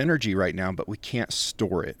surplus energy right now, but we can't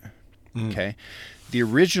store it. Okay? The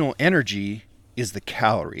original energy is the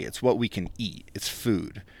calorie. It's what we can eat. It's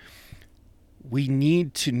food. We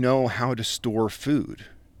need to know how to store food.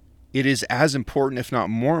 It is as important, if not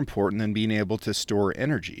more important, than being able to store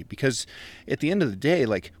energy. Because at the end of the day,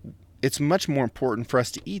 like, it's much more important for us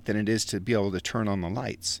to eat than it is to be able to turn on the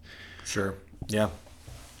lights. Sure. Yeah.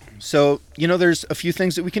 So, there's a few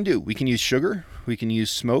things that we can do. We can use sugar. We can use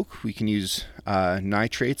smoke. We can use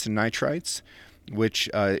nitrates and nitrites, which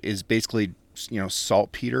is basically,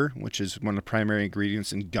 saltpeter, which is one of the primary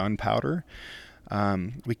ingredients in gunpowder.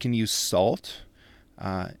 We can use salt.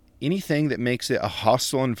 Anything that makes it a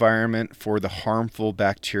hostile environment for the harmful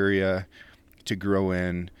bacteria to grow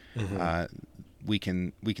in. We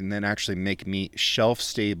can then actually make meat shelf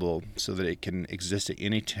stable so that it can exist at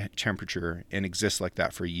any temperature and exist like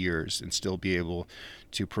that for years and still be able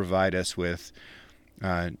to provide us with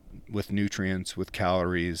nutrients, with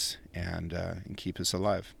calories, and keep us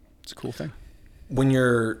alive. It's a cool thing.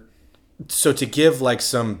 So to give like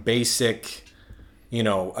some basic, and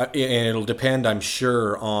it'll depend, I'm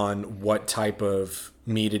sure, on what type of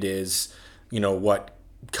meat it is, what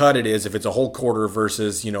cut it is, if it's a whole quarter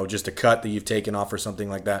versus, just a cut that you've taken off or something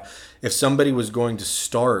like that. If somebody was going to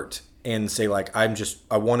start and say like, I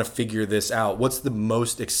want to figure this out, what's the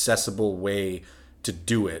most accessible way to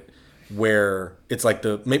do it, where it's like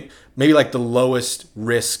maybe like the lowest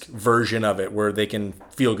risk version of it, where they can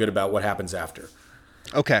feel good about what happens after?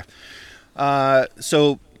 Okay.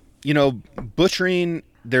 So, butchering,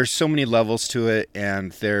 there's so many levels to it,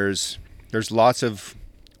 and there's lots of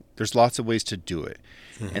ways to do it.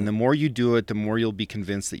 And the more you do it, the more you'll be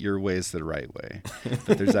convinced that your way is the right way.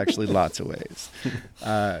 But there's actually lots of ways.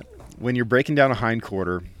 When you're breaking down a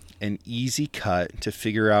hindquarter, an easy cut to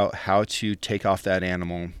figure out how to take off that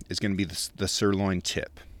animal is going to be the sirloin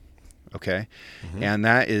tip. Okay? And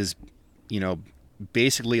that is,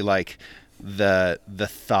 basically like the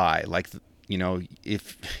thigh. Like,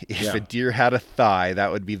 if a deer had a thigh,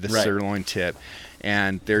 that would be the sirloin tip.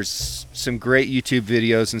 And there's some great YouTube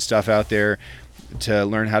videos and stuff out there to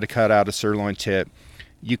learn how to cut out a sirloin tip.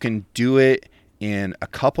 You can do it in a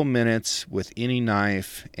couple minutes with any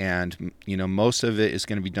knife, and most of it is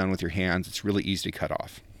going to be done with your hands. It's really easy to cut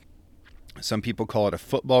off. Some people call it a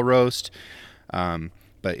football roast, but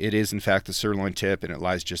it is in fact the sirloin tip, and it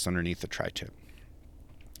lies just underneath the tri-tip.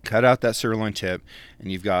 cut out that sirloin tip,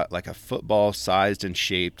 and you've got like a football sized and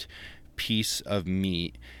shaped piece of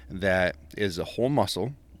meat that is a whole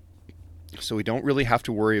muscle. So we don't really have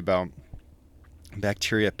to worry about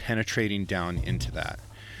bacteria penetrating down into that.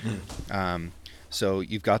 So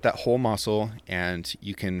you've got that whole muscle, and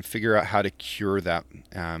you can figure out how to cure that.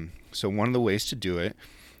 So one of the ways to do it,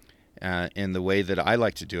 and the way that I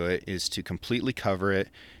like to do it, is to completely cover it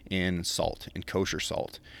in salt, in kosher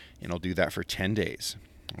salt. And I'll do that for 10 days.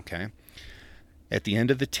 Okay. At the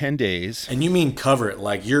end of the 10 days. And you mean cover it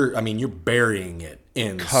like you're burying it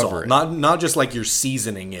in salt. It. Not just like you're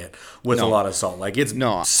seasoning it with a lot of salt. Like it's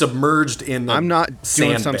submerged in the I'm not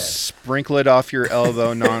doing some bed. Sprinkle it off your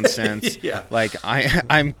elbow nonsense. Yeah. Like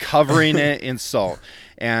I'm covering it in salt.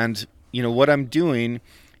 And what I'm doing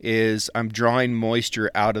is I'm drawing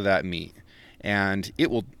moisture out of that meat, and it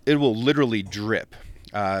will literally drip.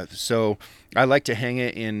 So I like to hang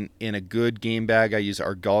it in a good game bag. I use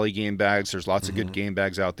Argali game bags. There's lots of good game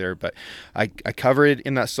bags out there, but I cover it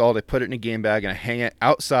in that salt. I put it in a game bag, and I hang it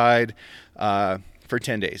outside for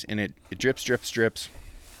 10 days, and it drips, drips, drips.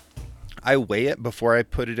 I weigh it before I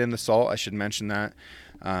put it in the salt. I should mention that.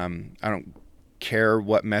 I don't care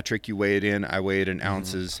what metric you weigh it in. I weigh it in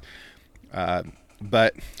ounces.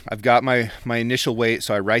 But I've got my initial weight,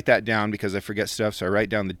 so I write that down because I forget stuff. So I write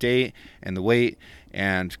down the date and the weight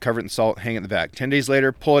and cover it in salt, hang it in the bag. 10 days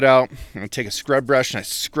later, pull it out, and I take a scrub brush and I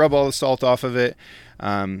scrub all the salt off of it,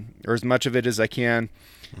 or as much of it as I can.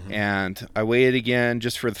 And I weigh it again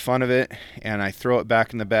just for the fun of it, and I throw it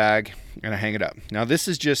back in the bag and I hang it up. Now this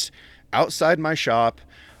is just outside my shop,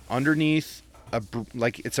 underneath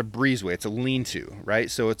it's a breezeway. It's a lean-to, right?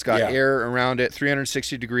 So it's got air around it,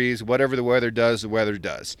 360 degrees. Whatever the weather does, the weather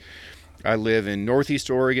does. I live in Northeast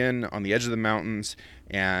Oregon on the edge of the mountains,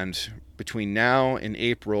 and between now and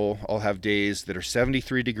April, I'll have days that are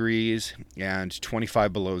 73 degrees and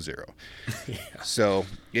 25 below zero. So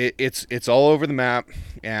it's all over the map,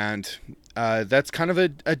 and that's kind of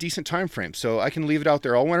a decent time frame. So I can leave it out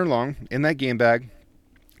there all winter long in that game bag.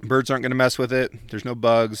 Birds aren't going to mess with it. There's no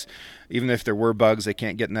bugs. Even if there were bugs, they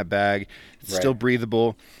can't get in that bag. It's still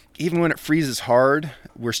breathable. Even when it freezes hard,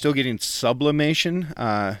 we're still getting sublimation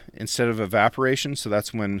instead of evaporation. So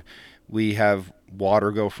that's when we have water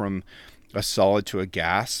go from a solid to a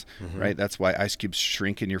gas, right? That's why ice cubes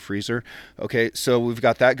shrink in your freezer. Okay, so we've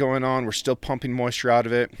got that going on. We're still pumping moisture out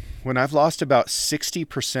of it. When I've lost about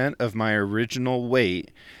 60% of my original weight,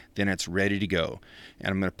 then it's ready to go. And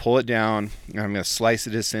I'm going to pull it down, and I'm going to slice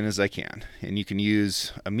it as thin as I can. And you can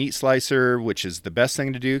use a meat slicer, which is the best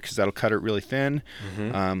thing to do because that'll cut it really thin.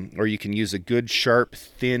 Or you can use a good, sharp,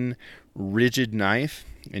 thin, rigid knife,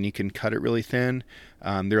 and you can cut it really thin.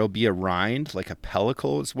 There'll be a rind, like a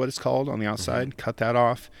pellicle is what it's called, on the outside. Cut that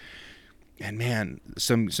off. And man,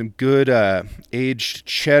 some good aged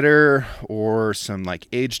cheddar, or some like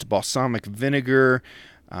aged balsamic vinegar,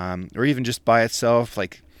 or even just by itself,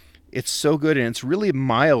 like, it's so good, and it's really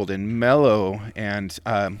mild and mellow. And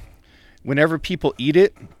whenever people eat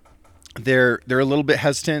it, they're a little bit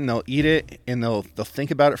hesitant, and they'll eat it and they'll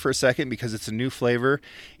think about it for a second because it's a new flavor,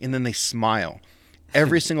 and then they smile.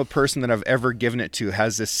 Every single person that I've ever given it to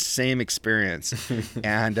has this same experience,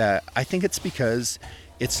 and I think it's because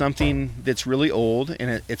it's something that's really old,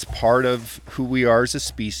 and it's part of who we are as a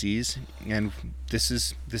species, and this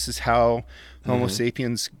is how Homo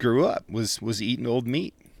sapiens grew up, was eating old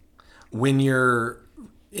meat. When you're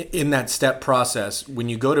in that step process, when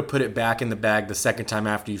you go to put it back in the bag the second time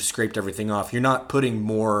after you've scraped everything off, you're not putting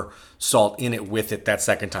more salt in it with it that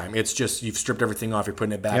second time. It's just you've stripped everything off, you're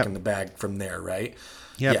putting it back in the bag from there, right?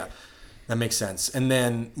 Yeah. That makes sense. And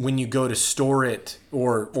then when you go to store it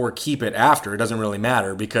or keep it after, it doesn't really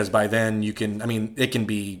matter, because by then it can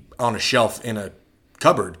be on a shelf in a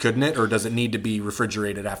cupboard, couldn't it? Or does it need to be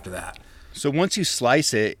refrigerated after that? So once you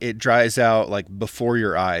slice it, it dries out like before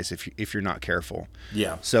your eyes if you're not careful.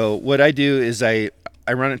 Yeah. So what I do is I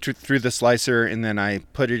run it through the slicer, and then I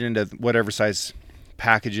put it into whatever size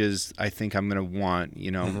packages I think I'm going to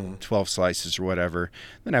want, 12 slices or whatever.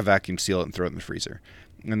 Then I vacuum seal it and throw it in the freezer.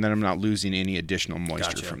 And then I'm not losing any additional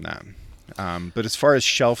moisture from that. But as far as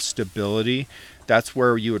shelf stability, that's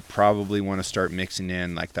where you would probably want to start mixing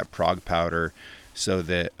in like that prog powder, so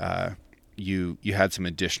that you had some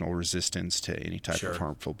additional resistance to any type of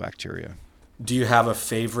harmful bacteria. Do you have a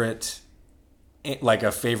favorite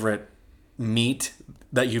meat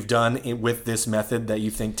that you've done with this method that you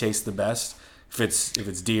think tastes the best? If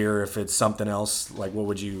it's deer, if it's something else, like what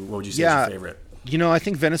would you say is your favorite? I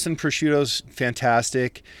think venison prosciutto's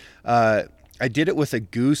fantastic. I I did it with a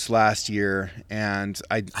goose last year, and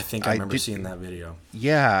I think I remember seeing that video.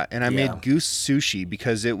 Yeah, and I made goose sushi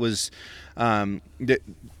because it was my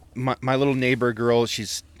little neighbor girl.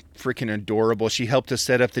 She's freaking adorable. She helped us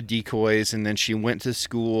set up the decoys, and then she went to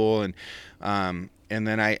school, and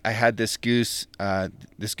then I had this goose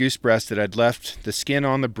breast that I'd left the skin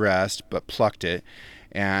on the breast but plucked it,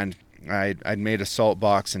 and I'd made a salt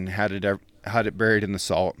box and had it buried in the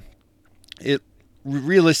salt. It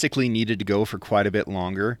realistically needed to go for quite a bit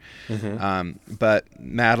longer. But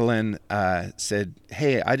Madeline said,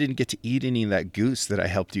 "Hey, I didn't get to eat any of that goose that I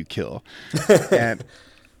helped you kill." And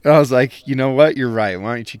I was like, you know what? You're right.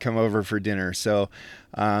 Why don't you come over for dinner? So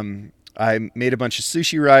I made a bunch of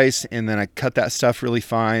sushi rice, and then I cut that stuff really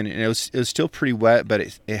fine. And it was still pretty wet, but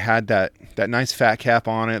it had that nice fat cap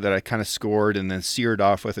on it that I kind of scored and then seared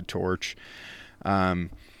off with a torch.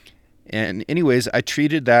 And anyways, I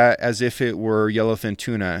treated that as if it were yellowfin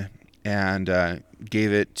tuna, and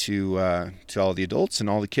gave it to all the adults and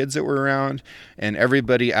all the kids that were around, and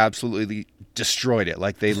everybody absolutely destroyed it.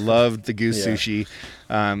 Like, they loved the goose sushi,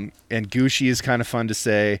 and gooshy is kind of fun to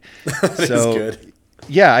say. So good.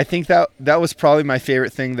 Yeah, I think that was probably my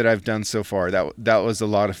favorite thing that I've done so far. That was a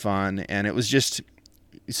lot of fun, and it was just,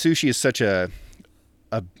 sushi is such a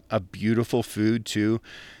beautiful food too.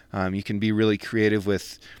 You can be really creative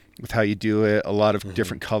with how you do it. A lot of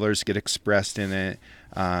different colors get expressed in it.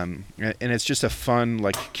 And it's just a fun,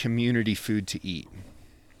 like, community food to eat.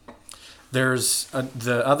 There's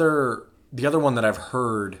the other one that I've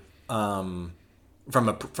heard from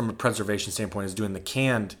a preservation standpoint is doing the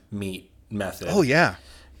canned meat method. Oh yeah.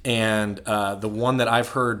 And the one that I've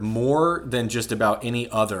heard more than just about any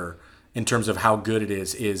other in terms of how good it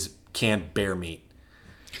is canned bear meat.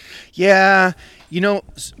 Yeah,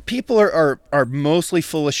 people are mostly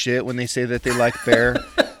full of shit when they say that they like bear.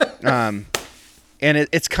 And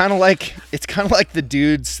it's kind of like the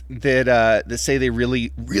dudes that say they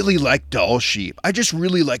really like Dall sheep. I just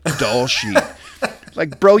really like Dall sheep.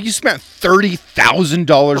 Like, bro, you spent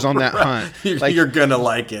 $30,000 on that hunt. Like, you're gonna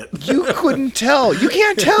like it. You couldn't tell. You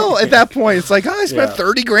can't tell at that point. It's like, I spent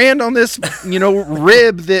 $30,000 on this,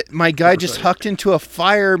 rib that my guy just hucked into a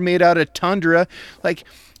fire made out of tundra. Like,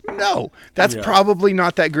 no, that's probably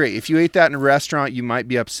not that great. If you ate that in a restaurant, you might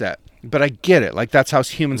be upset. But I get it. Like, that's how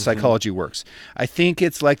human psychology works. I think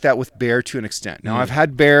it's like that with bear to an extent. Now, I've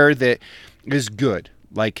had bear that is good.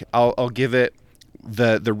 Like, I'll give it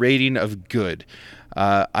the rating of good.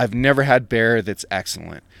 I've never had bear that's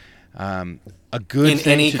excellent. A good in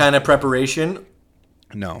any kind of preparation.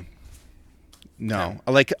 No.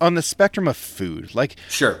 Like, on the spectrum of food, like,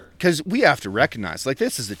 sure, because we have to recognize, like,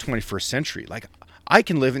 this is the 21st century. Like, I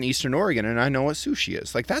can live in Eastern Oregon and I know what sushi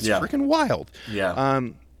is. Like, that's freaking wild. Yeah.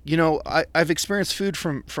 I've experienced food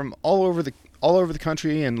from all over the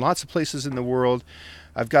country and lots of places in the world.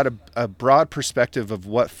 I've got a broad perspective of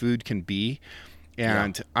what food can be.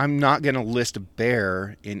 And I'm not going to list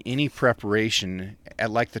bear in any preparation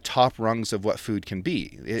at, like, the top rungs of what food can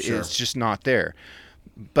be. It's just not there.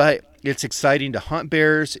 But it's exciting to hunt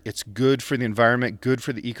bears. It's good for the environment, good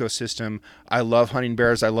for the ecosystem. I love hunting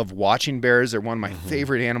bears. I love watching bears. They're one of my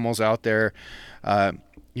favorite animals out there.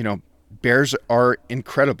 Bears are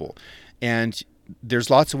incredible. And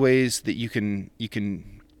there's lots of ways that you can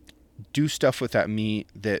do stuff with that meat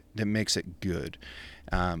that makes it good.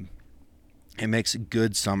 It makes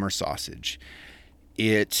good summer sausage.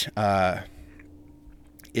 It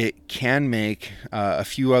can make a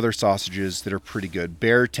few other sausages that are pretty good.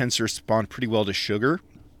 Bear tends to respond pretty well to sugar,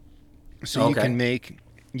 so you can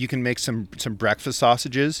make some breakfast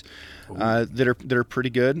sausages that are pretty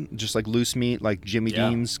good, just like loose meat, like Jimmy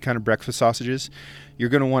Dean's kind of breakfast sausages. You're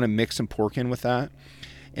going to want to mix some pork in with that,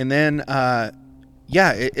 and then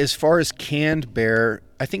as far as canned bear,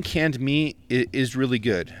 I think canned meat is really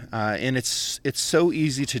good, and it's so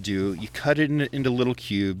easy to do. You cut it into little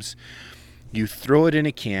cubes. You throw it in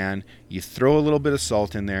a can. You throw a little bit of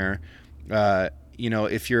salt in there.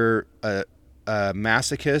 If you're a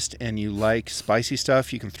masochist and you like spicy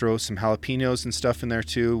stuff, you can throw some jalapenos and stuff in there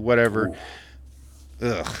too. Whatever. Ooh.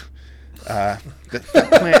 Ugh.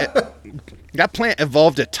 That plant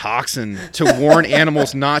evolved a toxin to warn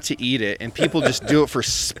animals not to eat it, and people just do it for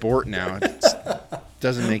sport now. It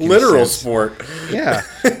doesn't make any literal sense. Sport. Yeah.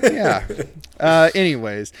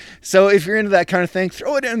 Anyways, so if you're into that kind of thing,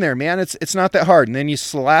 throw it in there, man. It's not that hard. And then you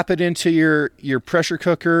slap it into your pressure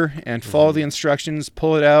cooker and follow the instructions,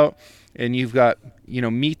 pull it out, and you've got,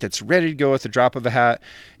 meat that's ready to go at the drop of a hat,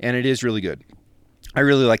 and it is really good. I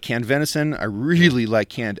really like canned venison. I really like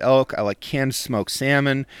canned elk. I like canned smoked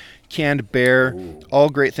salmon, canned bear. All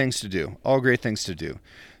great things to do.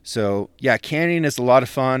 So yeah, canning is a lot of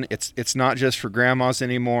fun. It's not just for grandmas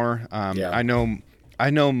anymore. Yeah. I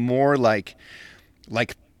know more like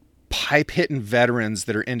pipe hitting veterans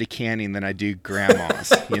that are into canning than I do grandmas.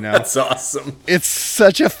 That's awesome. It's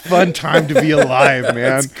such a fun time to be alive, man.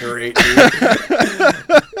 That's great, dude.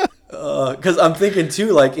 Because I'm thinking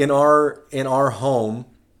too, like in our home,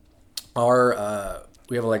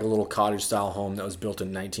 we have like a little cottage style home that was built in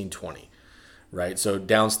 1920, right? So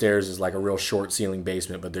downstairs is like a real short ceiling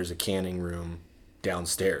basement, but there's a canning room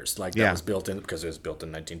downstairs, like that was built in because it was built in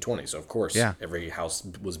 1920. So of course, every house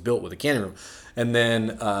was built with a canning room, and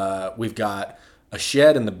then we've got a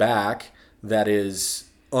shed in the back that is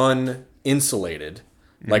uninsulated.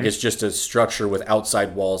 Like it's just a structure with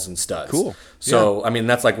outside walls and studs. Cool. So I mean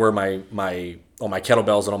that's like where my all my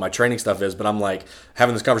kettlebells and all my training stuff is. But I'm like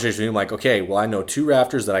having this conversation with you. I'm like, okay, well I know 2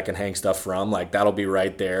 rafters that I can hang stuff from. Like that'll be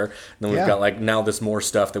right there. And then we've got like now this more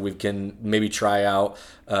stuff that we can maybe try out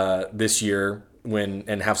this year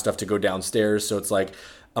and have stuff to go downstairs. So it's like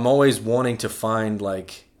I'm always wanting to find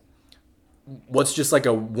like what's just like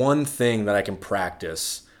a one thing that I can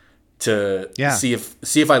practice to see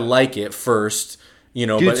if I like it first. Dude,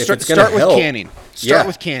 but if it's gonna help, start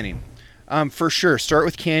with canning, for sure. Start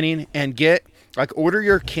with canning and order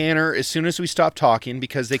your canner as soon as we stop talking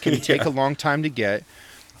because they can take a long time to get.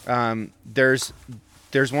 There's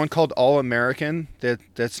one called All American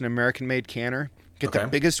that's an American made canner. Get the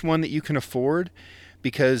biggest one that you can afford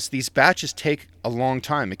because these batches take a long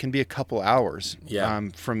time. It can be a couple hours.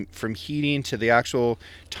 From heating to the actual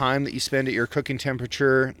time that you spend at your cooking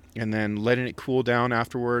temperature and then letting it cool down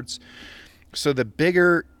afterwards. So the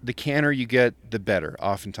bigger the canner you get, the better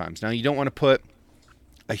oftentimes. Now, you don't want to put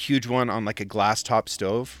a huge one on like a glass top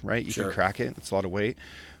stove, right? You can crack it. It's a lot of weight.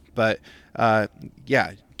 But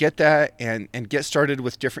get that and get started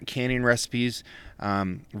with different canning recipes.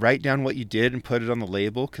 Write down what you did and put it on the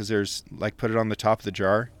label because put it on the top of the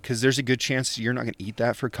jar because there's a good chance you're not going to eat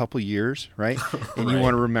that for a couple years, right? And you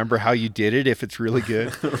want to remember how you did it if it's really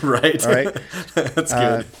good. Right. All right. That's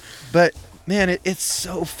good. But man, it's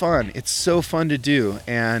so fun. It's so fun to do.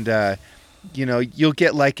 And, you'll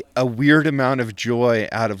get like a weird amount of joy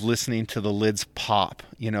out of listening to the lids pop,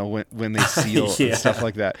 when they seal and stuff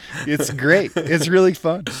like that. It's great. It's really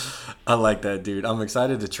fun. I like that, dude. I'm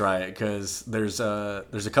excited to try it because there's a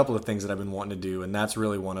couple of things that I've been wanting to do. And that's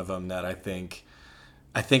really one of them that I think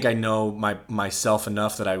I know myself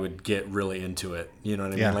enough that I would get really into it. You know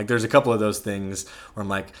what I mean? Like there's a couple of those things where I'm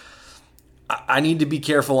like, I need to be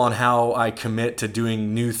careful on how I commit to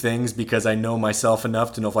doing new things because I know myself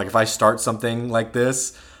enough to know if I start something like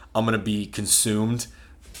this, I'm going to be consumed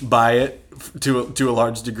by it to a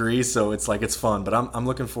large degree. So it's like, it's fun, but I'm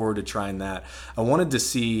looking forward to trying that. I wanted to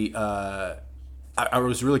see, I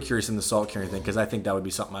was really curious in the salt carrying thing because I think that would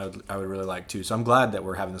be something I would really like too. So I'm glad that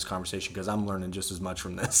we're having this conversation because I'm learning just as much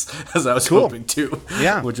from this as I was hoping to.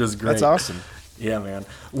 Yeah. Which was great. That's awesome. Yeah, man.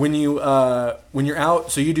 When you're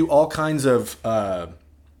out, so you do all kinds of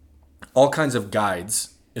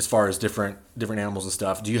guides as far as different animals and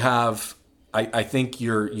stuff. Do you have? I think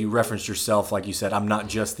you referenced yourself, like you said, I'm not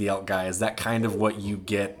just the elk guy. Is that kind of what you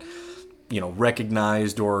get,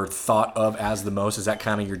 recognized or thought of as the most? Is that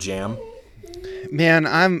kind of your jam?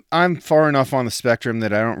 Man, I'm far enough on the spectrum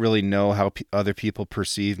that I don't really know how other people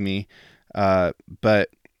perceive me, but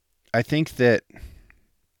I think that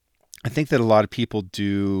a lot of people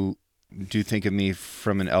do think of me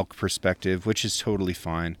from an elk perspective, which is totally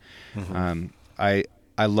fine. Mm-hmm.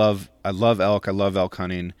 I love elk. I love elk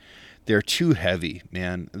hunting. They're too heavy,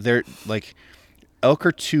 man. They're like elk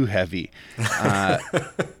are too heavy.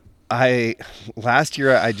 Last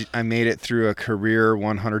year I made it through a career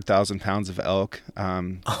 100,000 pounds of elk.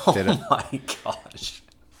 My gosh.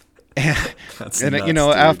 That's nuts, dude.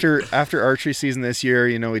 After archery season this year,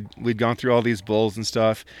 we'd gone through all these bulls and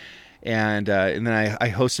stuff. And then I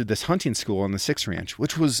hosted this hunting school on the Six Ranch,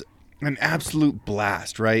 which was an absolute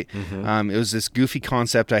blast, right? Mm-hmm. It was this goofy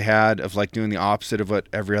concept I had of like doing the opposite of what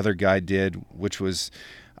every other guy did, which was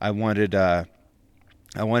I wanted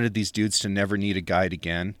these dudes to never need a guide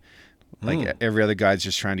again. Like every other guy's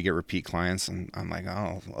just trying to get repeat clients. And I'm like,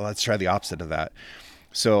 oh, well, let's try the opposite of that.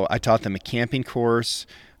 So I taught them a camping course,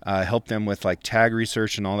 helped them with like tag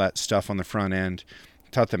research and all that stuff on the front end.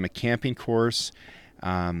 Taught them a camping course,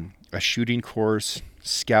 a shooting course,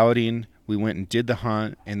 scouting. We went and did the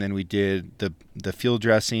hunt, and then we did the field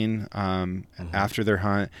dressing after their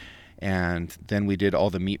hunt, and then we did all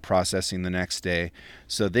the meat processing the next day.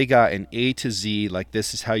 So they got an A to Z, like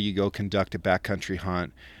this is how you go conduct a backcountry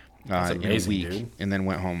hunt in a week, dude. And then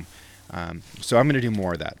went home. So I'm going to do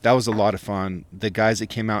more of that. That was a lot of fun. The guys that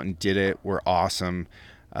came out and did it were awesome.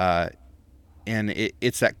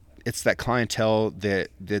 it's that clientele that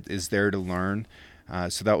is there to learn.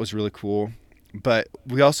 So that was really cool. But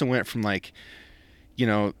we also went from like,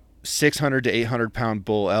 600 to 800 pound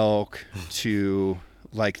bull elk to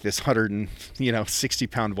like this 160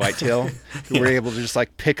 pound whitetail. We're able to just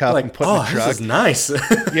like pick up and put in the truck. This is nice.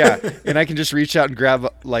 Yeah, and I can just reach out and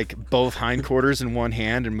grab like both hindquarters in one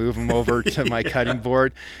hand and move them over to my cutting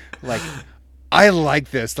board. Like, I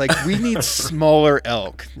like this. Like, we need smaller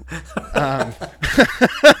elk.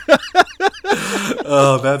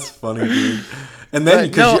 Oh, that's funny, dude. And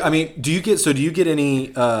then, do you get any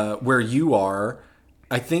where you are?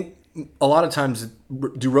 I think a lot of times,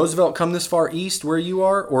 do Roosevelt come this far east where you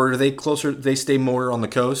are, or are they closer? They stay more on the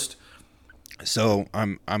coast. So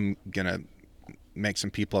I'm gonna make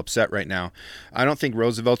some people upset right now. I don't think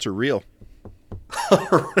Roosevelts are real.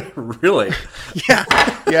 Really? Yeah.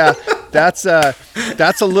 That's a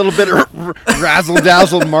little bit of razzle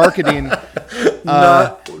dazzle marketing.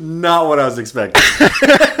 Not what I was expecting.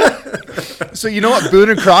 So you know what Boone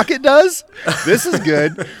and Crockett does? This is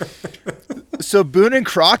good. So Boone and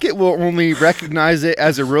Crockett will only recognize it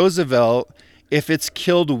as a Roosevelt if it's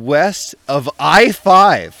killed west of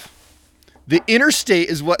I-5. The interstate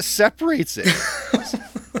is what separates it.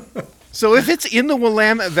 So if it's in the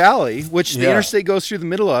Willamette Valley, which the interstate goes through the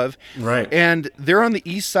middle of, right, and they're on the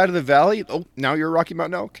east side of the valley, now you're a Rocky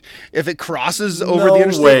Mountain elk. If it crosses over the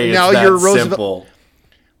interstate, now you're a Roosevelt. Simple.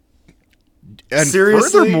 And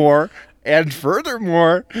seriously?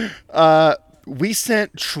 Furthermore, we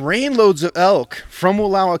sent trainloads of elk from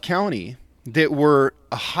Wallowa County that were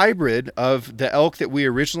a hybrid of the elk that we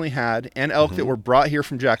originally had and elk that were brought here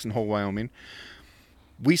from Jackson Hole, Wyoming.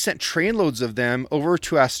 We sent trainloads of them over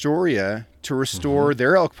to Astoria to restore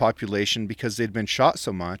their elk population because they'd been shot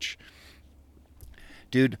so much.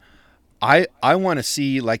 Dude, I want to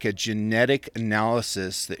see like a genetic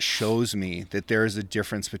analysis that shows me that there is a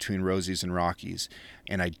difference between Rosies and Rockies,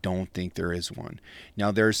 and I don't think there is one.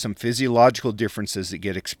 Now, there's some physiological differences that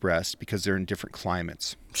get expressed because they're in different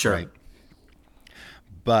climates. Sure. Right?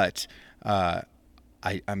 But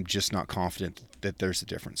I'm just not confident that there's a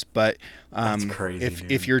difference. But that's crazy,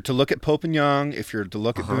 if you're to look at Pope and Young, if you're to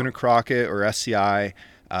look at Boone and Crockett or SCI,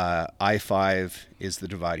 I-5 is the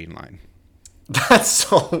dividing line. That's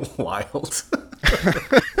so wild.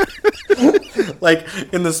 Like,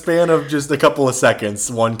 in the span of just a couple of seconds,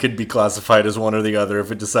 one could be classified as one or the other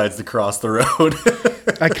if it decides to cross the road.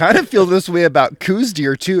 I kind of feel this way about Coues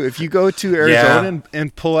deer, too. If you go to Arizona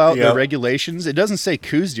and pull out the regulations, it doesn't say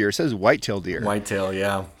Coues deer. It says whitetail deer. Whitetail,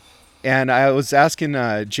 yeah. And I was asking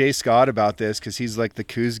Jay Scott about this because he's like the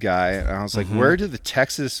Coues guy. And I was like, where did the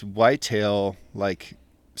Texas whitetail like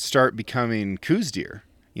start becoming Coues deer?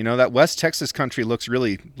 You know, that West Texas country looks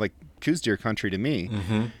really like Coues deer country to me.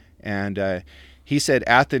 And he said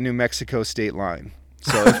at the New Mexico state line.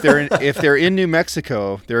 So if they're in New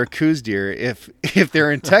Mexico, they're a Coues deer. If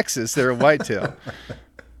they're in Texas, they're a whitetail.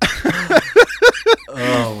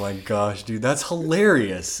 Oh my gosh, dude, that's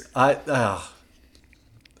hilarious. I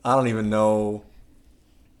don't even know.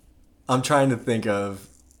 I'm trying to think of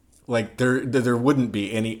like there wouldn't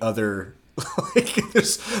be any other. Like,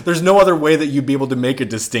 there's no other way that you'd be able to make a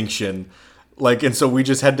distinction. Like, and so we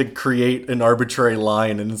just had to create an arbitrary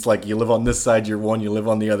line, and it's like, you live on this side, you're one, you live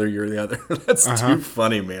on the other, you're the other. That's too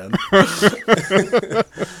funny, man.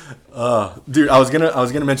 Dude, I was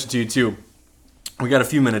gonna mention to you too. We got a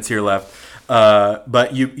few minutes here left,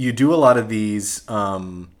 but you do a lot of these,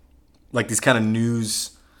 like these kind of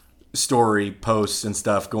news story posts and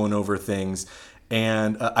stuff, going over things.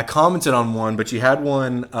 And I commented on one, but you had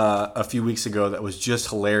one a few weeks ago that was just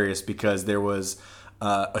hilarious because there was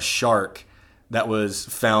a shark that was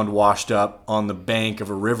found washed up on the bank of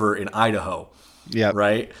a river in Idaho. Yeah.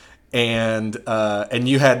 Right. And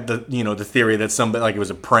you had the theory that somebody, like, it was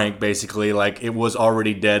a prank, basically, like it was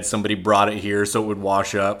already dead. Somebody brought it here so it would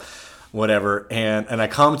wash up, whatever. And I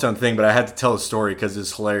commented on the thing, but I had to tell the story because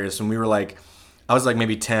it's hilarious. And we were like, I was like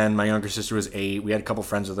maybe 10. My younger sister was 8. We had a couple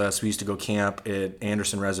friends with us. We used to go camp at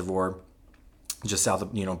Anderson Reservoir, just south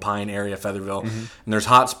of Pine area, Featherville. And there's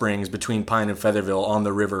hot springs between Pine and Featherville on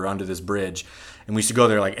the river under this bridge. And we used to go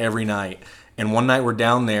there like every night. And one night we're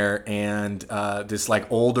down there, and this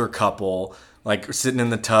like older couple, like sitting in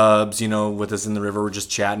the tubs, with us in the river. We're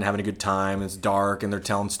just chatting, having a good time. It's dark, and they're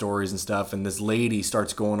telling stories and stuff. And this lady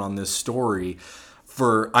starts going on this story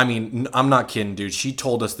I'm not kidding, dude. She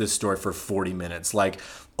told us this story for 40 minutes. Like,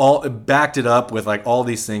 all backed it up with like all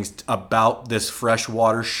these things about this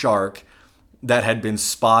freshwater shark that had been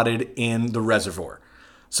spotted in the reservoir.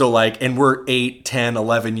 So like, and we're 8, 10,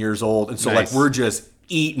 11 years old. And so like, we're just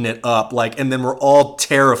eating it up, like, and then we're all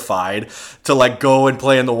terrified to like go and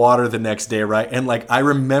play in the water the next day, right? And like I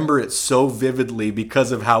remember it so vividly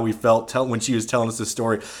because of how we felt when she was telling us the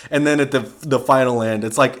story. And then at the final end,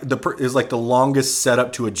 it's like the longest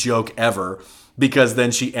setup to a joke ever, because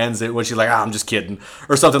then she ends it when she's like, I'm just kidding,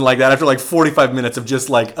 or something like that, after like 45 minutes of just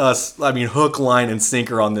like us, I mean, hook, line, and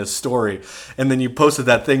sinker on this story. And then you posted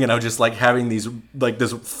that thing, and I was just like having these, like,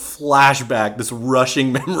 this flashback, this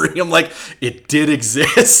rushing memory. I'm like, it did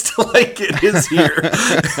exist. Like, it is here.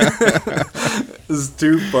 It's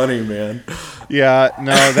too funny, man. Yeah,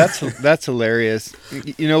 no, that's hilarious.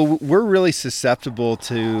 You know, we're really susceptible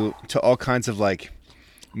to all kinds of like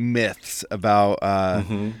myths about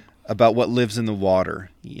about what lives in the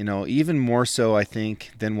water, you know, even more so, I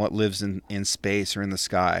think, than what lives in space or in the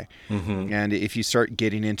sky. And if you start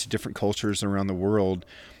getting into different cultures around the world,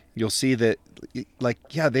 you'll see that, like,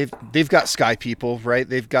 yeah, they've got sky people, right?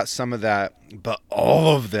 They've got some of that, but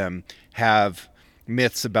all of them have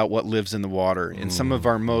myths about what lives in the water. And some of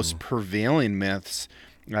our most prevailing myths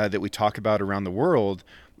that we talk about around the world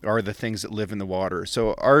are the things that live in the water.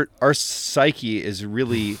 So our psyche is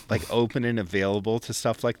really like open and available to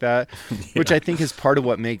stuff like that, which I think is part of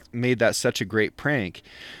what made that such a great prank.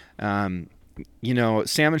 You know,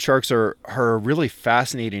 salmon sharks are a really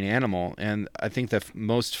fascinating animal, and I think the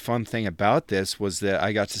most fun thing about this was that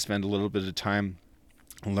I got to spend a little bit of time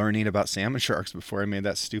learning about salmon sharks before I made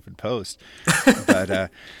that stupid post. But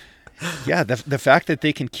yeah, the fact that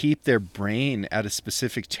they can keep their brain at a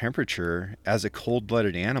specific temperature as a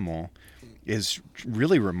cold-blooded animal is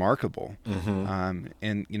really remarkable.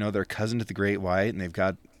 And, you know, they're cousin to the great white, and they've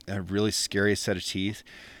got a really scary set of teeth.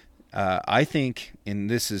 I think, and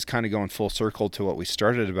this is kind of going full circle to what we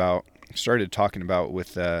started talking about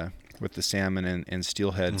with the salmon and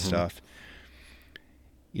steelhead stuff.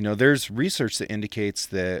 You know, there's research that indicates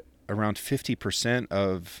that around 50%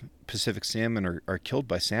 of Pacific salmon are killed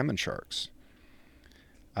by salmon sharks.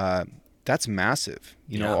 That's massive.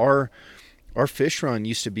 You know, our fish run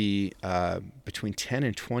used to be between 10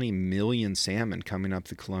 and 20 million salmon coming up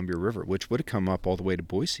the Columbia River, which would have come up all the way to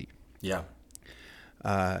Boise. Yeah.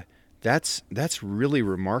 That's really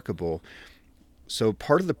remarkable. So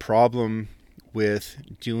part of the problem with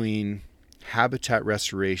doing habitat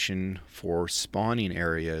restoration for spawning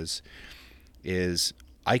areas is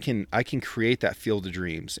I can create that field of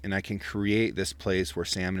dreams, and I can create this place where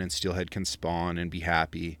salmon and steelhead can spawn and be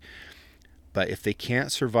happy. But if they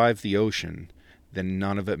can't survive the ocean, then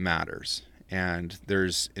none of it matters. And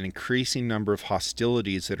there's an increasing number of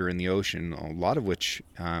hostilities that are in the ocean, a lot of which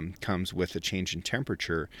comes with a change in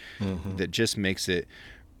temperature that just makes it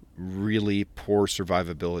really poor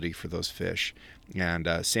survivability for those fish. And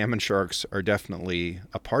salmon sharks are definitely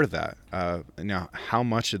a part of that. Now, how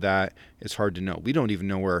much of that is hard to know. We don't even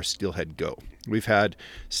know where our steelhead go. We've had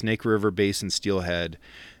Snake River Basin steelhead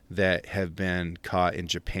that have been caught in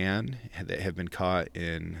Japan, that have been caught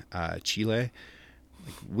in Chile.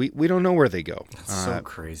 We don't know where they go. That's so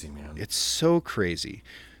crazy, man. It's so crazy.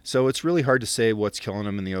 So it's really hard to say what's killing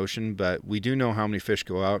them in the ocean, but we do know how many fish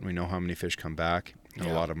go out, and we know how many fish come back, and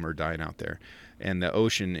a lot of them are dying out there. And the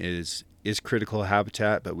ocean is critical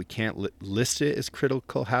habitat, but we can't list it as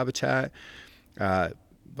critical habitat,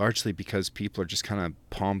 largely because people are just kind of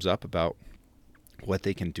palms up about what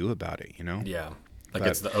they can do about it, you know? Yeah. Like,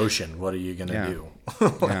 it's the ocean. What are you going to do?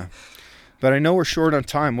 Yeah. But I know we're short on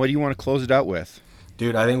time. What do you want to close it out with?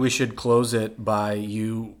 Dude, I think we should close it by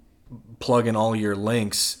you plugging all your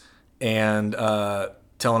links and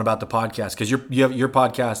telling about the podcast, because your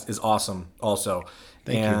podcast is awesome also.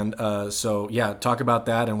 Thank you. So yeah, talk about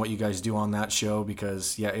that and what you guys do on that show,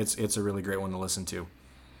 because yeah, it's a really great one to listen to.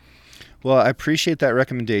 Well, I appreciate that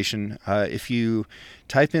recommendation. If you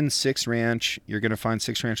type in Six Ranch, you're going to find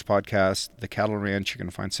Six Ranch Podcast, the Cattle Ranch, you're going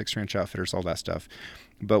to find Six Ranch Outfitters, all that stuff.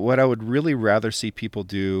 But what I would really rather see people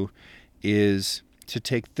do is to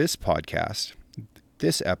take this podcast,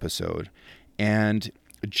 this episode, and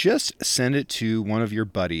just send it to one of your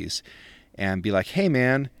buddies and be like, hey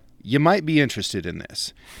man, you might be interested in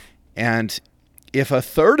this. And if a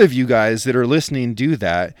third of you guys that are listening do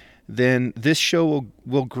that, then this show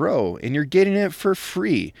will grow, and you're getting it for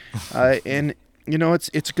free. And you know,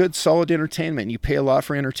 it's good, solid entertainment. You pay a lot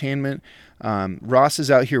for entertainment. Ross is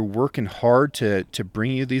out here working hard to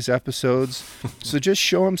bring you these episodes. So just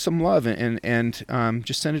show him some love and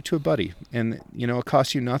just send it to a buddy. And you know, it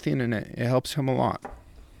costs you nothing, and it helps him a lot.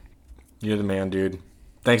 You're the man, dude.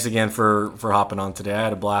 Thanks again for hopping on today. I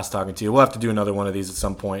had a blast talking to you. We'll have to do another one of these at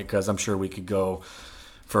some point, because I'm sure we could go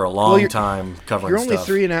for a long time covering stuff.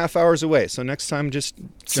 You're only 3.5 hours away, so next time just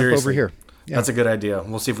jump over here. Yeah. That's a good idea.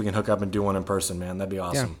 We'll see if we can hook up and do one in person, man. That'd be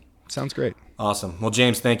awesome. Sounds great. Awesome. Well,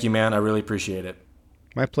 James, thank you, man. I really appreciate it.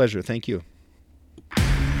 My pleasure. Thank you.